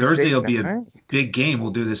 So Thursday will be a big game.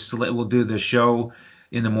 We'll do this. We'll do the show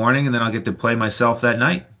in the morning, and then I'll get to play myself that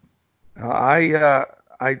night.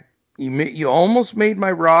 You almost made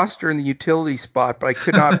my roster in the utility spot, but I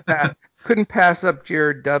could not couldn't pass up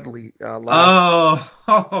Jared Dudley. Oh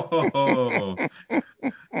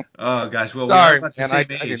gosh. Well, sorry, we're about the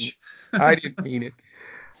same age. I didn't mean it.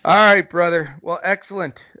 All right, brother. Well,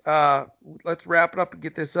 excellent. Let's wrap it up and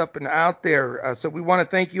get this up and out there. So we want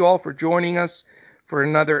to thank you all for joining us for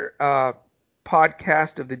another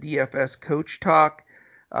podcast of the DFS Coach Talk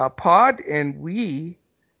pod. And we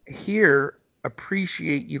here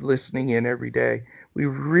appreciate you listening in every day. We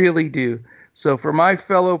really do. So for my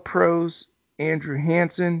fellow pros, Andrew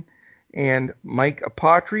Hansen and Mike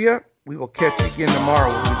Apotria, we will catch you again tomorrow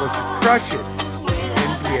when we look to crush it in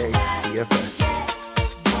NBA DFS.